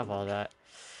used to have all that.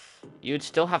 You'd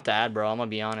still have to add, bro. I'm gonna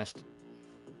be honest.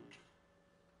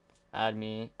 Add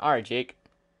me. Alright, Jake.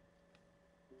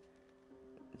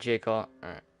 Alright.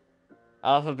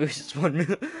 Alpha Boost is 1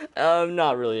 million.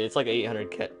 Not really. It's like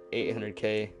 800k.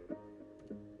 800k.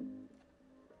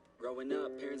 Growing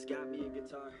up, parents got me a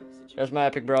guitar. There's my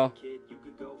epic, bro.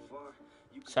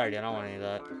 Sorry, dude. I don't want any of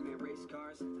that.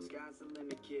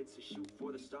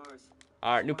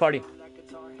 Alright, new party.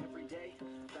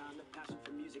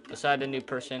 Beside the new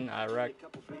person, I wreck.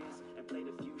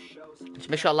 Just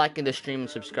make sure I like the stream and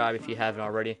subscribe if you haven't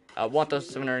already.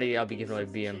 1,730, I'll be giving away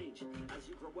BM.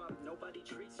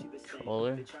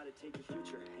 Controller.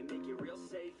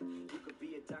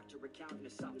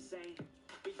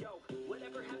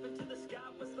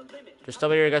 Just tell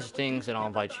me your guys' things and I'll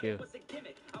invite you.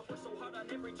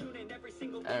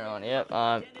 I don't know.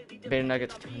 Yep. Beta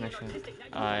Nuggets connection.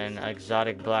 An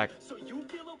exotic black.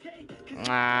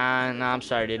 Nah, I'm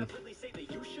sorry, dude.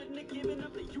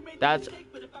 That's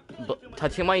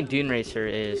Tatsumai Dune Racer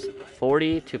is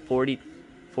 40 to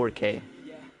 44K.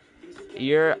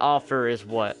 Your offer is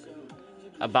what?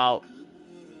 It's about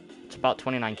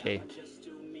 29K.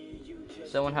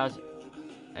 Someone has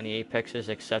any Apexes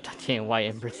except Titanium White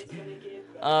and Britzy.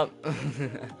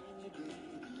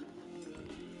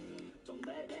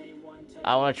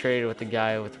 I want to trade with the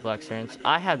guy with the Black Sirens.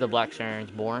 I have the Black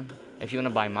Sirens born. If you want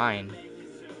to buy mine.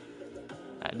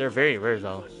 They're very rare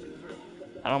though.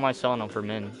 I don't mind selling them for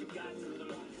min.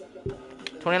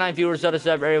 29 viewers, that is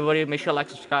up, everybody. Make sure to like,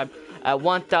 subscribe. At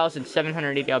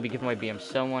 1,780, I'll be giving away BMs.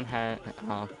 Someone had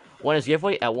one is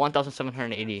giveaway at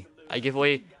 1,780. I give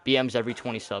away BMs every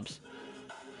 20 subs.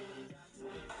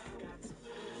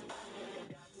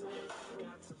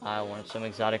 I wanted some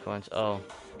exotic ones. Oh,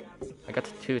 I got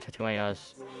the 2 tattoo my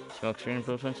smoke screen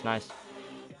improvements. Nice.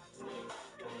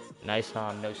 Nice.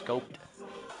 No scoped.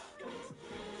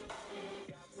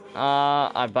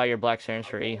 I'd buy your Black Sirens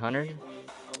for 800.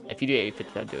 If you do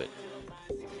 850, I'd do it.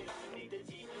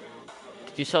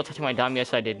 Did you sell Tattoo My Dime?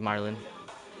 Yes, I did, Marlon.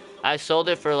 I sold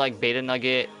it for like Beta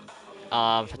Nugget,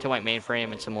 Tattoo White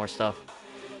mainframe, and some more stuff.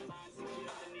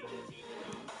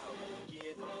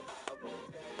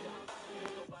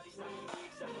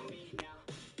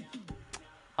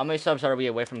 How many subs are we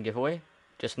away from giveaway?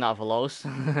 Just not Velos.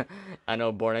 I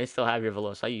know, Born. I still have your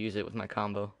Velos. I use it with my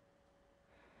combo.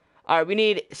 Alright, we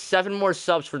need 7 more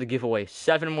subs for the giveaway.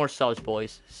 7 more subs,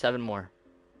 boys. 7 more.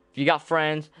 If you got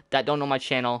friends that don't know my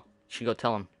channel, you should go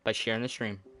tell them by sharing the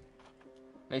stream.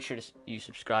 Make sure you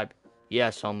subscribe.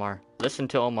 Yes, Omar. Listen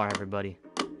to Omar, everybody.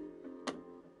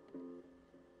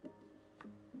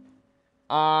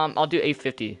 I'll do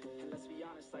 850.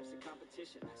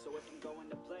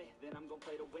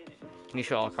 Can you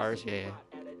show all cars? Yeah.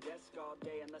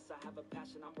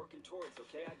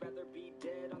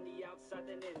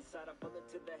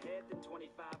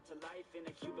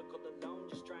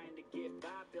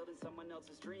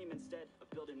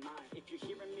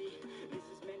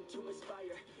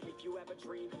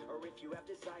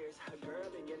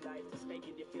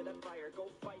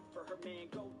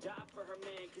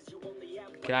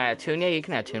 Can I add tune? Yeah, you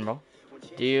can add tune, bro.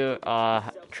 Do you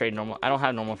trade normal? I don't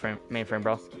have normal mainframe,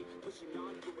 bro.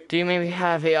 Do you maybe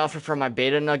have a offer for my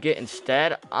Beta Nugget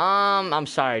instead? I'm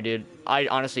sorry, dude. I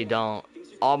honestly don't.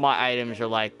 All my items are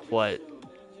like, what?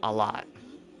 A lot.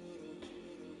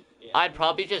 I'd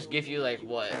probably just give you like,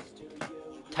 what?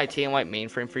 Titanium White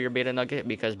mainframe for your Beta Nugget,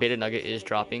 because Beta Nugget is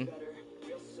dropping.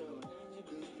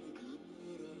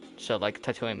 So like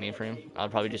Titanium White mainframe, I'll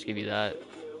probably just give you that.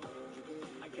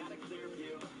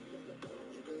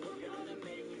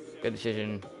 Good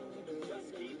decision.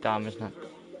 Dom is not.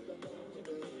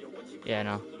 Yeah,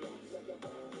 no.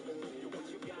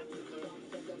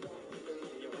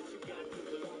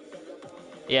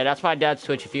 Yeah, that's my dad's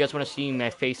Twitch. If you guys want to see my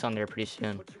face on there pretty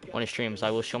soon, when he streams,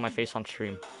 I will show my face on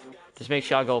stream. Just make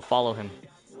sure I go follow him.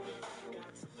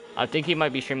 I think he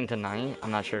might be streaming tonight.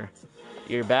 I'm not sure.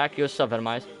 You're back. You're sub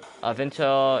Venomized.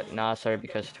 Vinto, nah, sorry,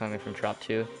 because it's coming from drop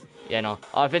 2. Yeah, no.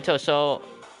 Vinto, so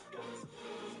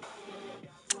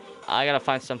I gotta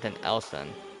find something else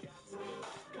then.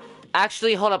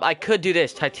 Actually, hold up. I could do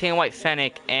this. Titanium White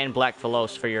Fennec and Black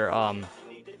Velos for your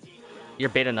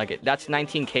Beta Nugget. That's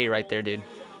 19K right there, dude.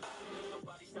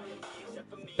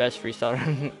 Best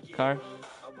freestyle car.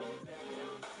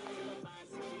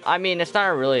 I mean, it's not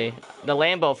really. The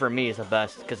Lambo for me is the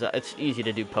best because it's easy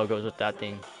to do pogos with that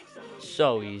thing.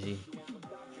 So easy.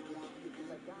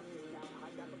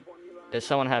 Does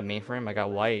someone have mainframe? I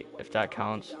got white, if that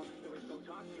counts.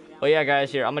 Oh yeah, guys,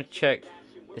 here I'm gonna check.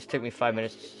 This took me 5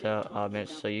 minutes,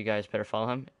 so you guys better follow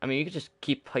him. I mean, you could just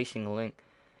keep pasting the link.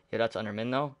 Yeah, that's under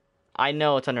min though. I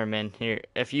know it's under min. Here,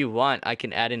 if you want, I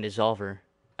can add in Dissolver.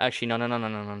 Actually, no.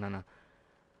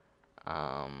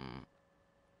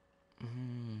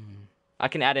 I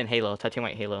can add in Halo,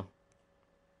 Titanium White Halo.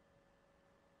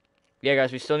 Yeah,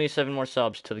 guys, we still need 7 more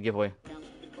subs to the giveaway.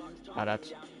 Oh,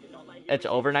 it's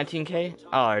over 19K?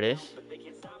 Oh, it is.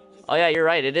 Oh yeah, you're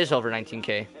right. It is over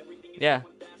 19K. Yeah.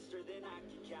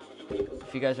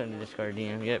 If you guys are in the Discord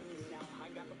DM, yep.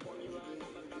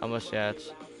 Almost, yeah,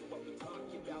 it's...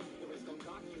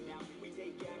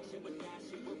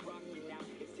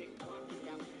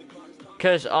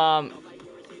 Because,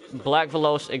 Black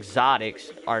Veloz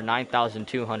exotics are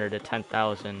 9,200 to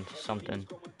 10,000 something.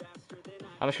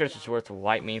 How much credits is worth a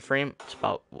white mainframe? It's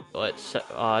about it's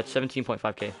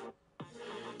 17.5k.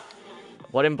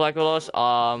 What in Black Veloz?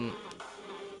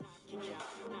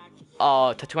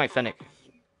 Tattoo my Fennec.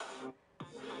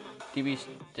 DB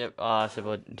said,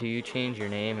 "What do you change your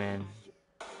name and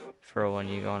for when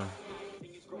you go on a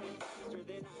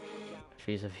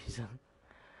visa?"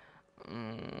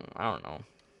 I don't know.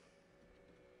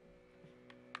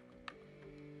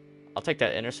 I'll take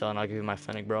that Intercell and I'll give you my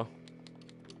Fennec, bro.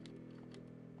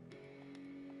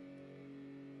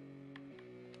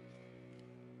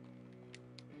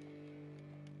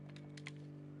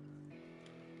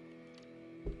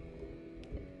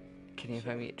 Can you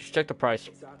invite me? Just check the price.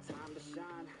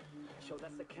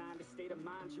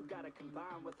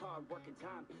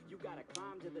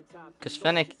 Because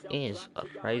Fennec is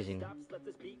rising.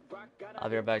 I'll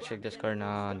be right back. Check Discord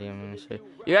now. You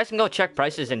guys can go check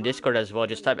prices in Discord as well.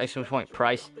 Just type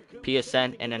 !price,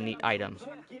 PSN, and then the item.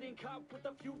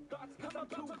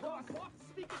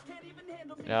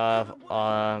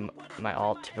 My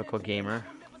alt typical gamer.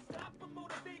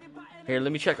 Here,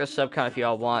 let me check the sub count if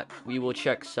y'all want. We will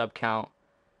check sub count.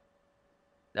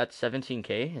 That's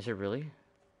 17k. Is it really?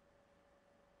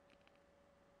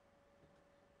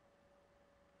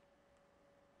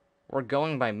 We're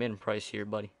going by min price here,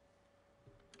 buddy.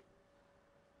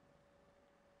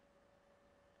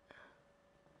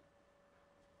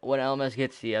 When LMS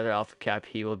gets the other alpha cap,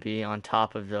 he will be on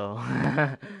top of though.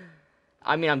 I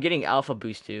mean, I'm getting alpha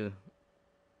boost too.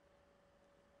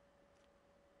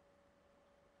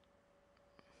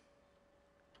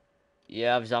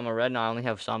 Yeah, I have Zama red now. I only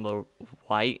have Samba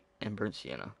white and burnt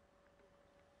sienna.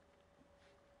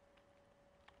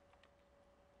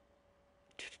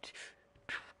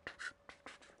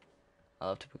 I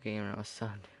love typical gamer. What's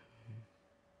up?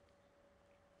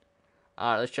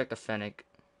 Alright, let's check the Fennec.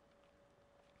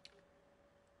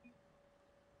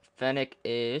 Fennec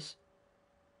is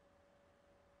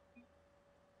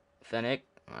Fennec.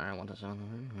 Alright,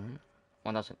 1,000.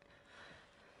 1,000.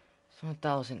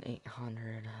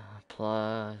 1,800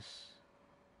 plus.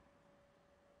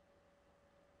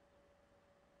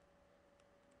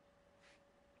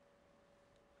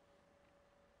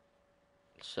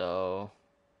 So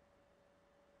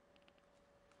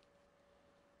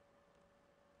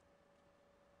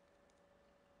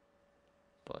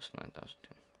plus 9,000.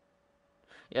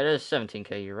 Yeah, it is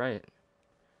 17k. You're right.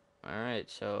 All right,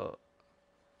 so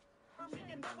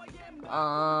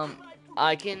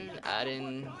I can add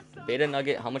in beta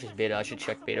nugget. How much is beta? I should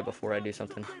check beta before I do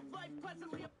something.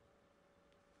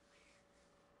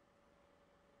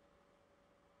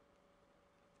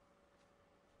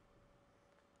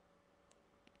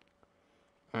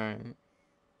 Alright.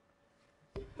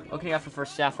 What can you offer for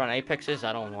Saffron Apexes?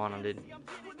 I don't want them, dude.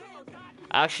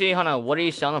 Actually, hold on. What are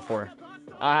you selling for?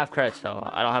 I don't have credits, though.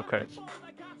 I don't have credits.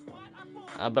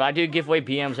 But I do give away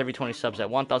BMs every 20 subs. At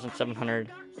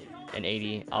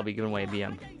 1,780, I'll be giving away a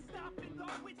BM.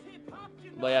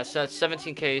 But yeah, so that's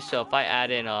 17k. So if I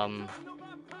add in, oh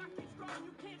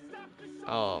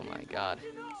my god.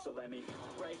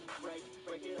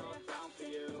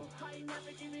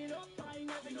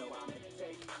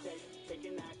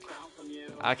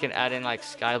 I can add in like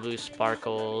sky blue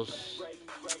sparkles.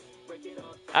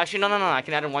 Actually, no. I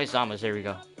can add in white Zamas. There we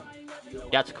go.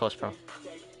 Yeah, it's close, bro.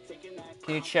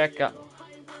 Can you check?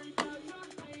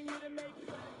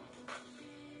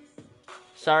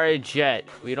 Sorry, Jet.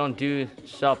 We don't do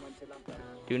sub.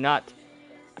 Do not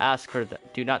ask for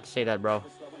that. Do not say that, bro.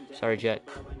 Sorry, Jet.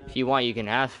 If you want, you can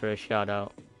ask for a shout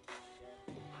out.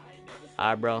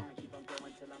 Alright, bro.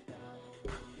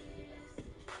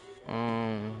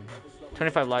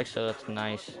 25 likes, so that's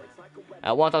nice.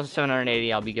 At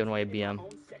 1,780, I'll be giving away a BM.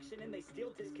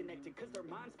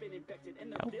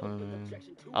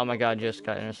 Oh my god, just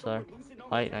got Interstellar.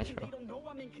 Light, nice, bro.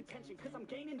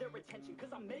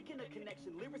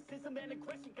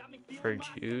 For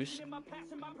juice.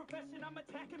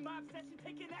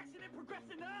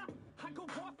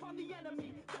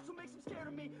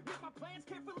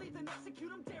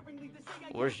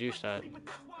 Where's juice at?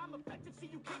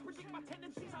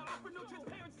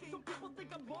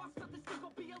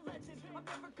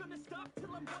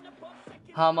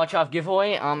 How much off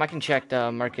giveaway? I can check.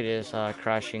 The market is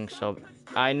crashing, so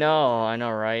I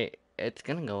know, right? It's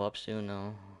gonna go up soon,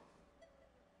 though.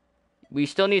 We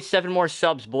still need 7 more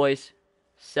subs, boys.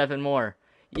 7 more.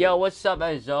 Yo, what's up,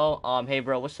 Ezo? Hey,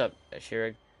 bro, what's up,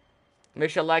 Shirig? Make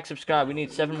sure to like, subscribe. We need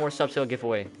 7 more subs to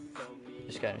giveaway.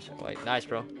 Just got it. Wait, nice,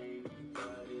 bro.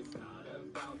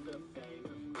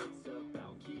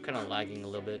 Kind of lagging a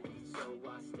little bit.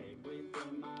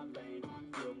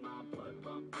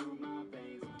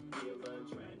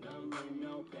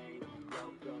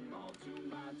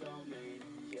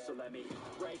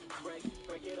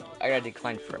 I gotta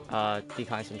decline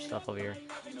some stuff over here.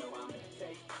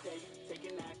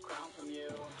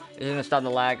 Is it gonna stop the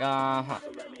lag?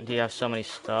 Do you have so many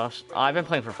stuffs? I've been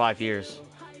playing for 5 years.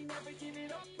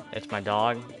 It's my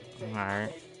dog.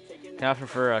 Alright. Can I offer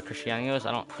for Cristianos?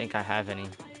 I don't think I have any.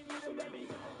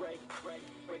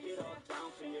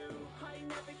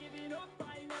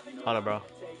 Hold up, bro.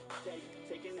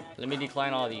 Let me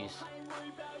decline all these.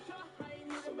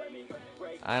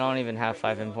 I don't even have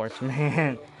 5 imports,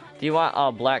 man. Do you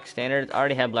want black standard? I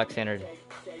already have black standard.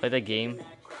 Play the game.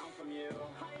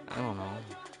 I don't know.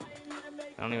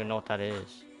 I don't even know what that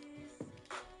is.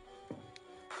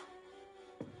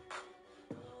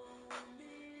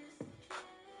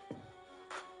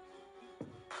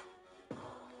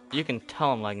 You can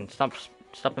tell I'm lagging. Stop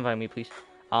inviting me, please.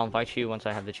 I'll invite you once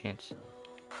I have the chance.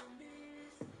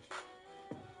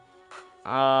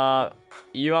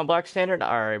 You want black standard?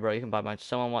 Alright, bro, you can buy mine.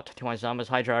 Someone want 21 zombies?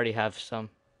 Hydra already have some.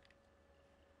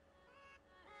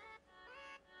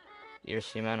 You're a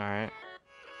seaman, alright.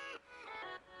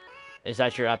 Is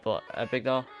that your epic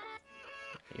though?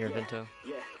 Your Vinto?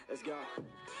 Yeah, let's go.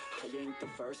 I ain't the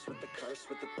first with the curse,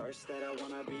 with the thirst that I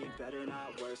wanna be better,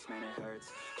 not worse, man, it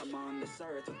hurts. I'm on this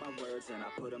earth with my words and I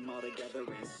put them all together,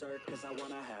 insert, cause I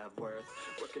wanna have worth.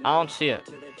 I don't see it.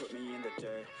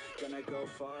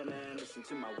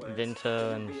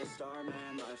 Vinto and...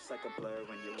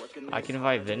 I can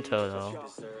invite Vinto though,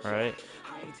 right?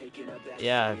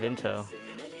 Yeah, Vinto.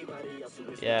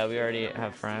 Yeah, we already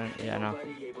have friends. Yeah, no.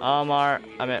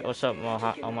 What's up,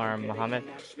 Omar Mohammed?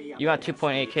 You got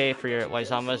 2.8k for your white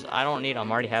zombas. I don't need them.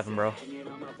 I already have them, bro.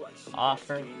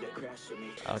 Offer.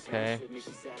 Okay.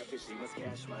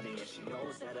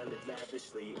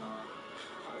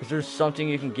 Is there something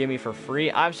you can give me for free?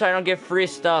 I'm sorry, I don't get free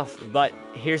stuff, but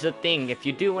here's the thing. If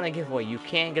you do want to give away, you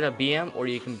can get a BM or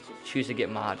you can choose to get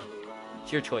mod.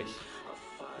 It's your choice.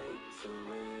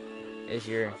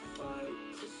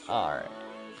 Alright.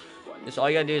 Just all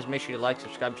you gotta do is make sure you like,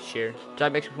 subscribe, share. Try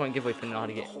to make some point giveaway if you don't know how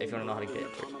to get into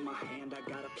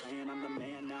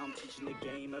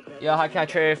it. Yo, how can I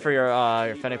trade for your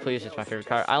Fennec, please? It's my favorite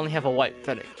card. I only have a white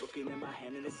Fennec.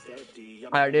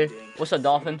 Alright, dude. What's up,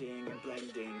 Dolphin?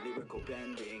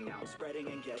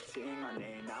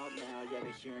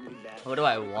 What do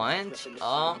I want?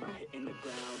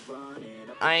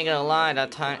 I ain't gonna lie,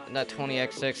 that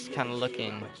 20x6 kind of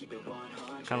looking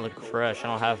fresh. I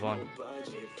don't have one.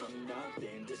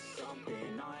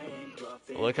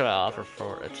 What could I offer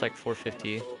for? It's like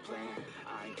 450.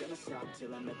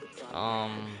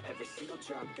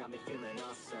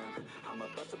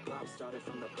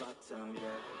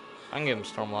 I can give him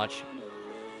Stormwatch.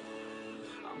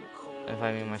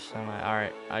 Invite me my son.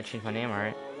 Alright, I changed my name,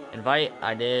 alright. Invite,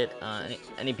 I did.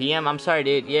 Any BM? I'm sorry,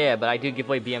 dude. Yeah, but I do give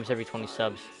away BMs every 20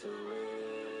 subs.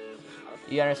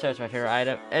 You understand it's my favorite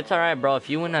item. It's alright, bro. If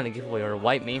you win on a giveaway or a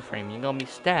white mainframe, you're gonna be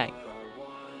stacked.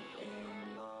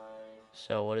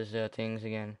 So, what is the things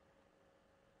again?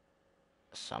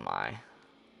 Semi.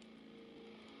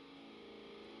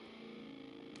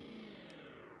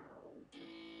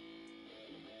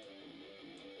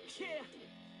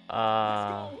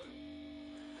 Our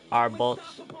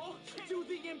bolts.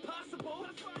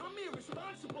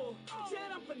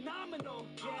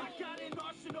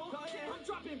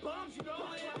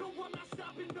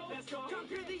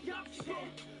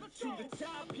 To the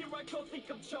top, here I go,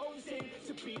 think I'm chosen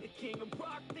to be the king of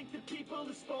rock, think the people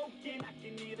have spoken. I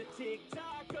can hear the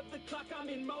tick-tock of the clock, I'm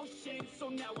in motion. So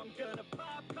now I'm gonna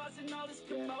pop, causing all this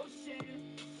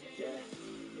commotion. Yeah,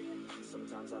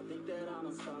 sometimes I think that I'm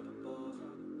unstoppable.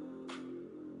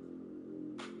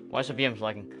 Why's the BM's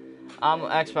lagging? I'm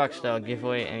Xbox though,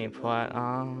 giveaway any plat.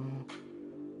 I'm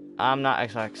not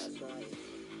Xbox.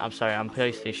 I'm sorry, I'm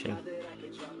PlayStation.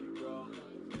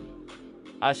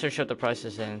 I searched up the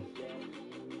prices in.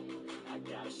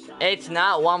 It's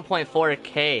not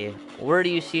 1.4k. Where do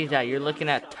you see that? You're looking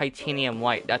at titanium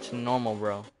white. That's normal,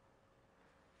 bro.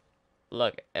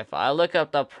 Look, if I look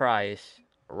up the price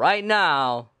right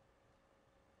now,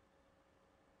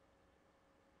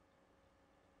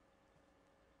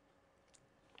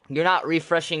 you're not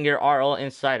refreshing your RL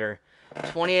Insider.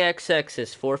 20XX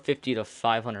is 450 to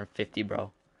 550,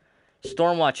 bro.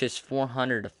 Stormwatch is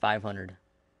 400 to 500.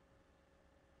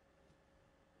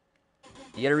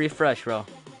 You gotta refresh, bro.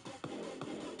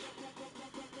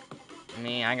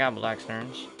 I got black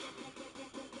turns.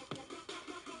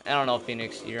 I don't know,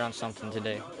 Phoenix. You're on something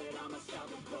today.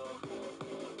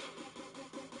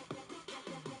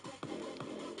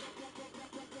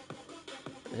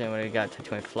 Does anybody got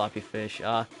tattooing floppy fish?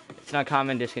 It's not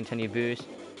common. Discontinue boost.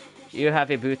 You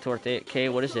have a boost worth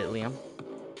 8k. What is it, Liam?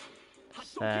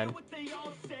 Sad.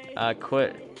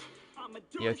 Quit.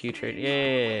 Yo, Q trade.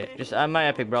 Yeah. Just add my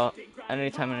epic, bro.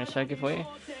 Anytime in a second for you.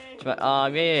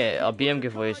 Yeah. A BM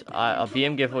giveaways. A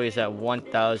BM giveaways at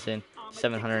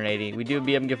 1,780. We do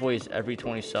BM giveaways every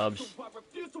 20 subs.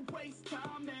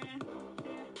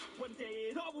 One day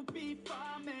it all will be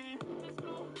fine, man. Let's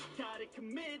go. Gotta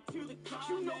commit to the cause.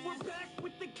 You know we're back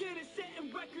with the Guinness,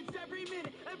 setting records every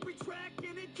minute, every track,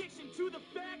 in addiction to the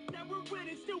fact that we're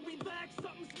winning. Still we lack,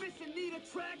 something's missing. Need a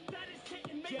track that is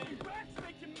hitting, making racks,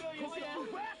 making millions.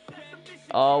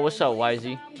 Oh, what's up,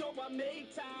 YZ?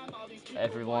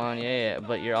 Everyone, yeah,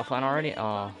 but you're offline already?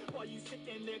 Oh. While you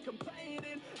sitting there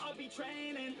complaining, I'll be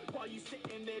training. While you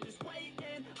sitting there just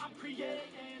waiting, I'm creating.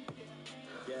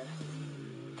 Yeah.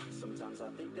 Sometimes I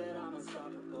think that I'm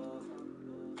unstoppable.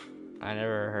 I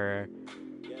never heard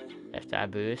if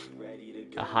that boost.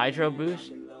 A hydro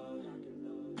boost?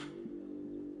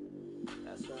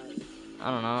 I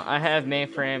don't know. I have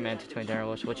mainframe and 220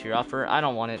 Darrow's. What's your offer? I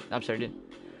don't want it. I'm sorry, dude.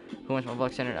 Who wants my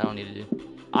black standard? I don't need it, dude.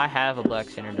 I have a black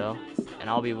standard though, and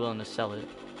I'll be willing to sell it.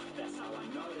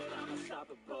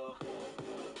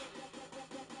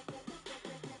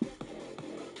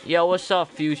 Yo, what's up,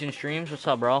 Fusion Streams? What's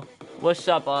up, bro? What's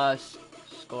up,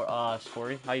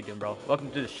 Scory? How you doing, bro?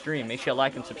 Welcome to the stream. Make sure you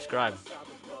like and subscribe.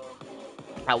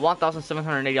 At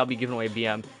 1,780, I'll be giving away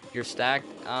BM. You're stacked?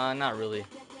 Not really.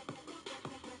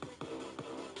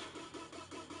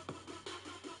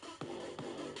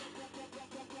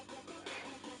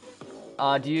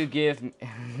 Do you give...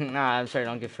 Nah, I'm sorry, I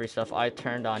don't give free stuff. I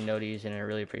turned on noties, and I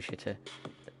really appreciate it.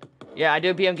 Yeah, I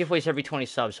do BM giveaways every 20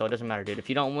 subs, so it doesn't matter, dude. If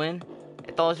you don't win,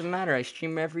 it doesn't matter. I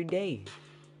stream every day.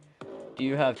 Do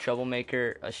you have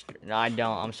Troublemaker? No, I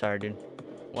don't. I'm sorry, dude.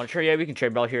 Want to trade? Yeah, we can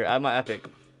trade, bro. Here, add my epic.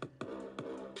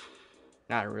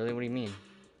 Not really? What do you mean?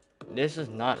 This is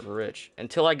not rich.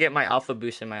 Until I get my alpha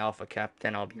boost and my alpha cap,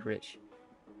 then I'll be rich.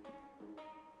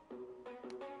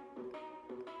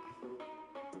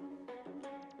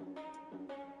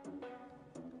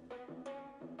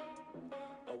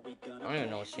 I don't even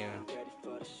know what's here.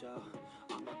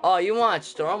 Oh, you want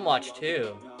Stormwatch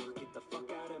too?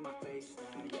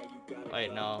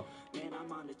 Wait, no.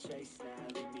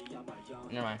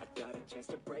 Never mind.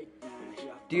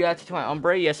 Do you add to my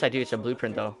Ombre? Yes, I do. It's a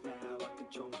blueprint though.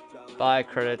 Buy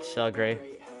credits, gray.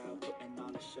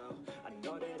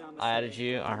 I added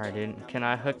you. Alright, dude. Can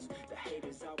I hook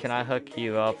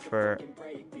you up for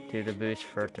do the boost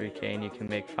for 3K and you can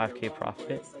make 5K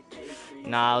profit?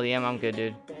 Nah, Liam, I'm good,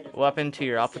 dude. Weapon to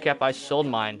your alpha cap. I sold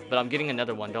mine, but I'm getting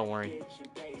another one. Don't worry.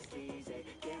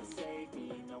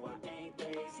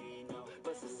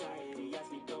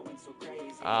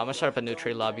 I'm gonna start up a new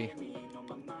trade lobby.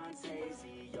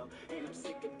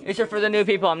 These are for the new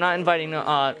people. I'm not inviting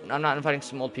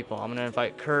some old people. I'm gonna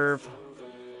invite Curve,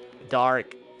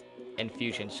 Dark, and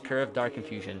Fusions. Curve, Dark, and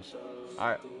Fusions. All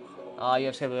right. You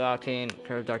have Skyblue Octane,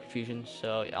 Curve, Dark, and Fusions.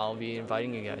 So I'll be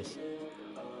inviting you guys.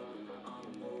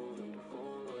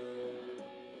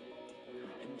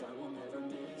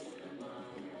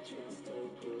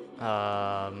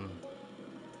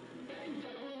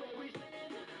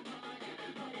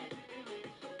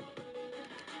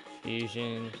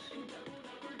 Fusions.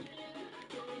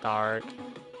 Dark.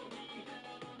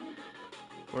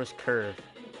 Where's Curve?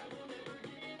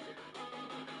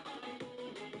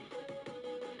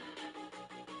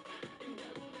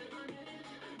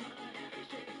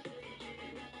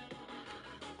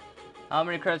 How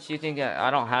many credits do you think?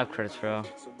 I don't have credits, bro.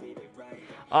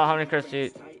 Oh, how many credits do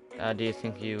you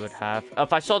think you would have?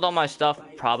 If I sold all my stuff,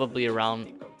 probably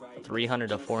around 300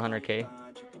 to 400K.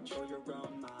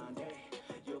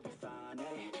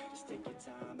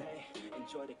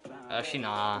 Actually,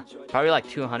 nah. Probably like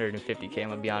 250K, I'm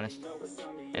gonna be honest.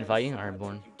 Invite you? Alright,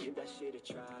 born.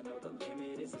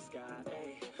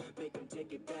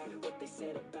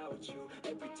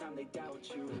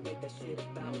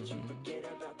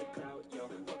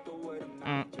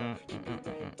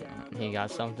 He got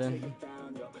something.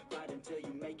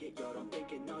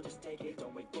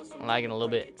 I'm lagging a little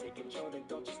bit.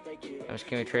 I was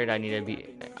gonna trade. I need to be.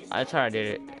 That's how I did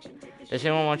it. Does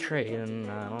anyone want to trade? I don't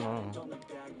know.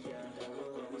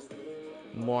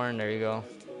 Born, there you go.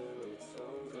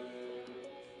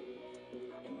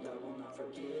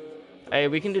 Hey,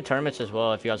 we can do tournaments as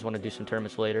well if you guys want to do some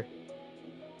tournaments later.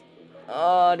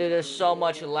 Oh, dude, there's so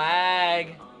much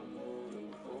lag.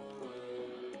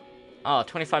 Oh,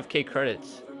 25K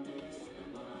credits.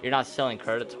 You're not selling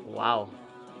credits? Wow.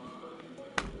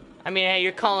 I mean, hey,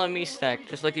 you're calling me stacked.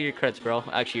 Just look at your credits, bro.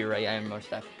 Actually, you're right. I am more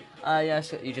stacked.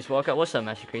 Yes, you just woke up. What's up,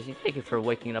 Master Crazy? Thank you for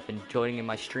waking up and joining in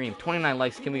my stream. 29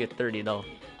 likes. Can we get 30, though?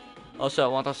 Also,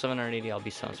 at 1,780, I'll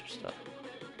be selling some stuff.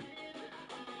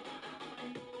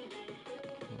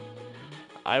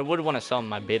 I would want to sell him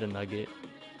my Beta Nugget.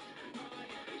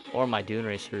 Or my Dune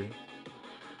Racer.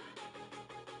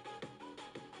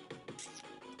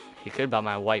 He could buy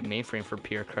my white mainframe for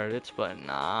pure credits, but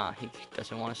nah, he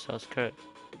doesn't want to sell his credit.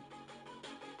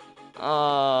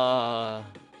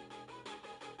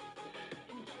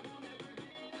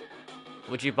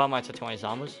 Would you buy my Tatooine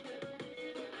Zambas?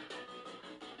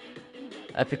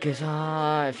 Epic is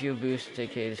if you boost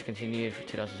JK discontinued for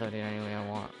 2017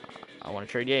 anyway. I want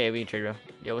to trade. Yeah, we can trade, bro.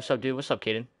 Yo, what's up, dude? What's up,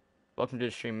 Kaden? Welcome to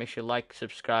the stream. Make sure you like,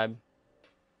 subscribe,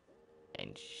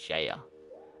 and share.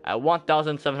 At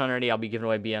 1,780, I'll be giving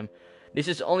away BM. This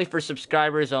is only for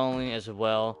subscribers only as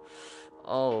well.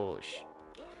 Oh,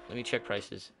 let me check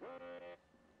prices.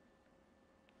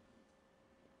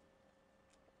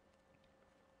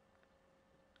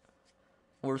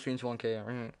 Four screens, 1K.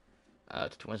 Alright.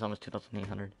 It's almost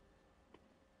 2,800.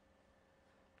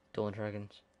 Dueling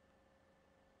Dragons.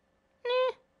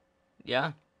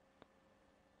 Yeah.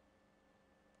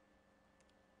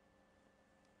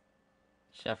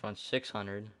 Saffron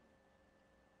 600.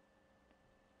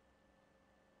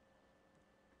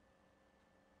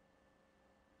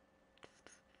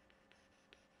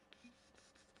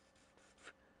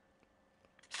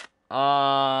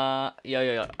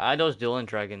 Yo. Add those Dueling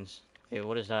Dragons. Hey,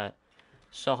 what is that?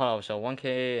 So hold on, so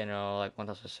 1K and like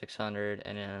 1,600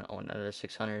 and then another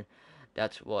 600.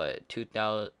 That's what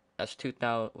 2,000. That's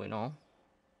 2,000. Wait, no.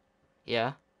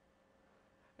 Yeah.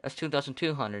 That's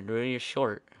 2,200. Really, you're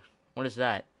short. What is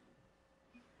that?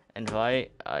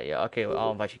 Invite. Yeah. Okay. Well,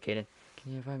 I'll invite you, Kaden.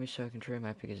 Can you invite me so I can trade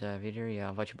my pick? Is that video? Yeah. I'll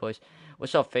invite you, boys.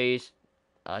 What's up, FaZe?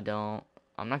 I'm not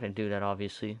gonna do that,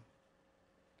 obviously.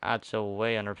 That's so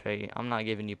way underpaid. I'm not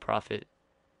giving you profit,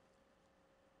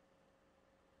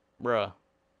 bruh.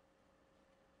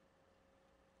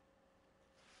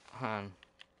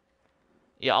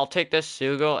 Yeah, I'll take this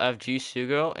Sugo, FG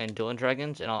Sugo, and Dueling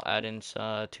Dragons, and I'll add in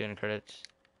 200 credits.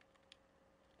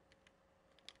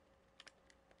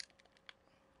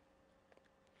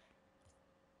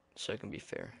 So it can be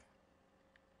fair.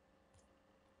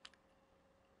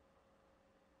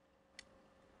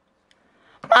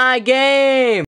 My game!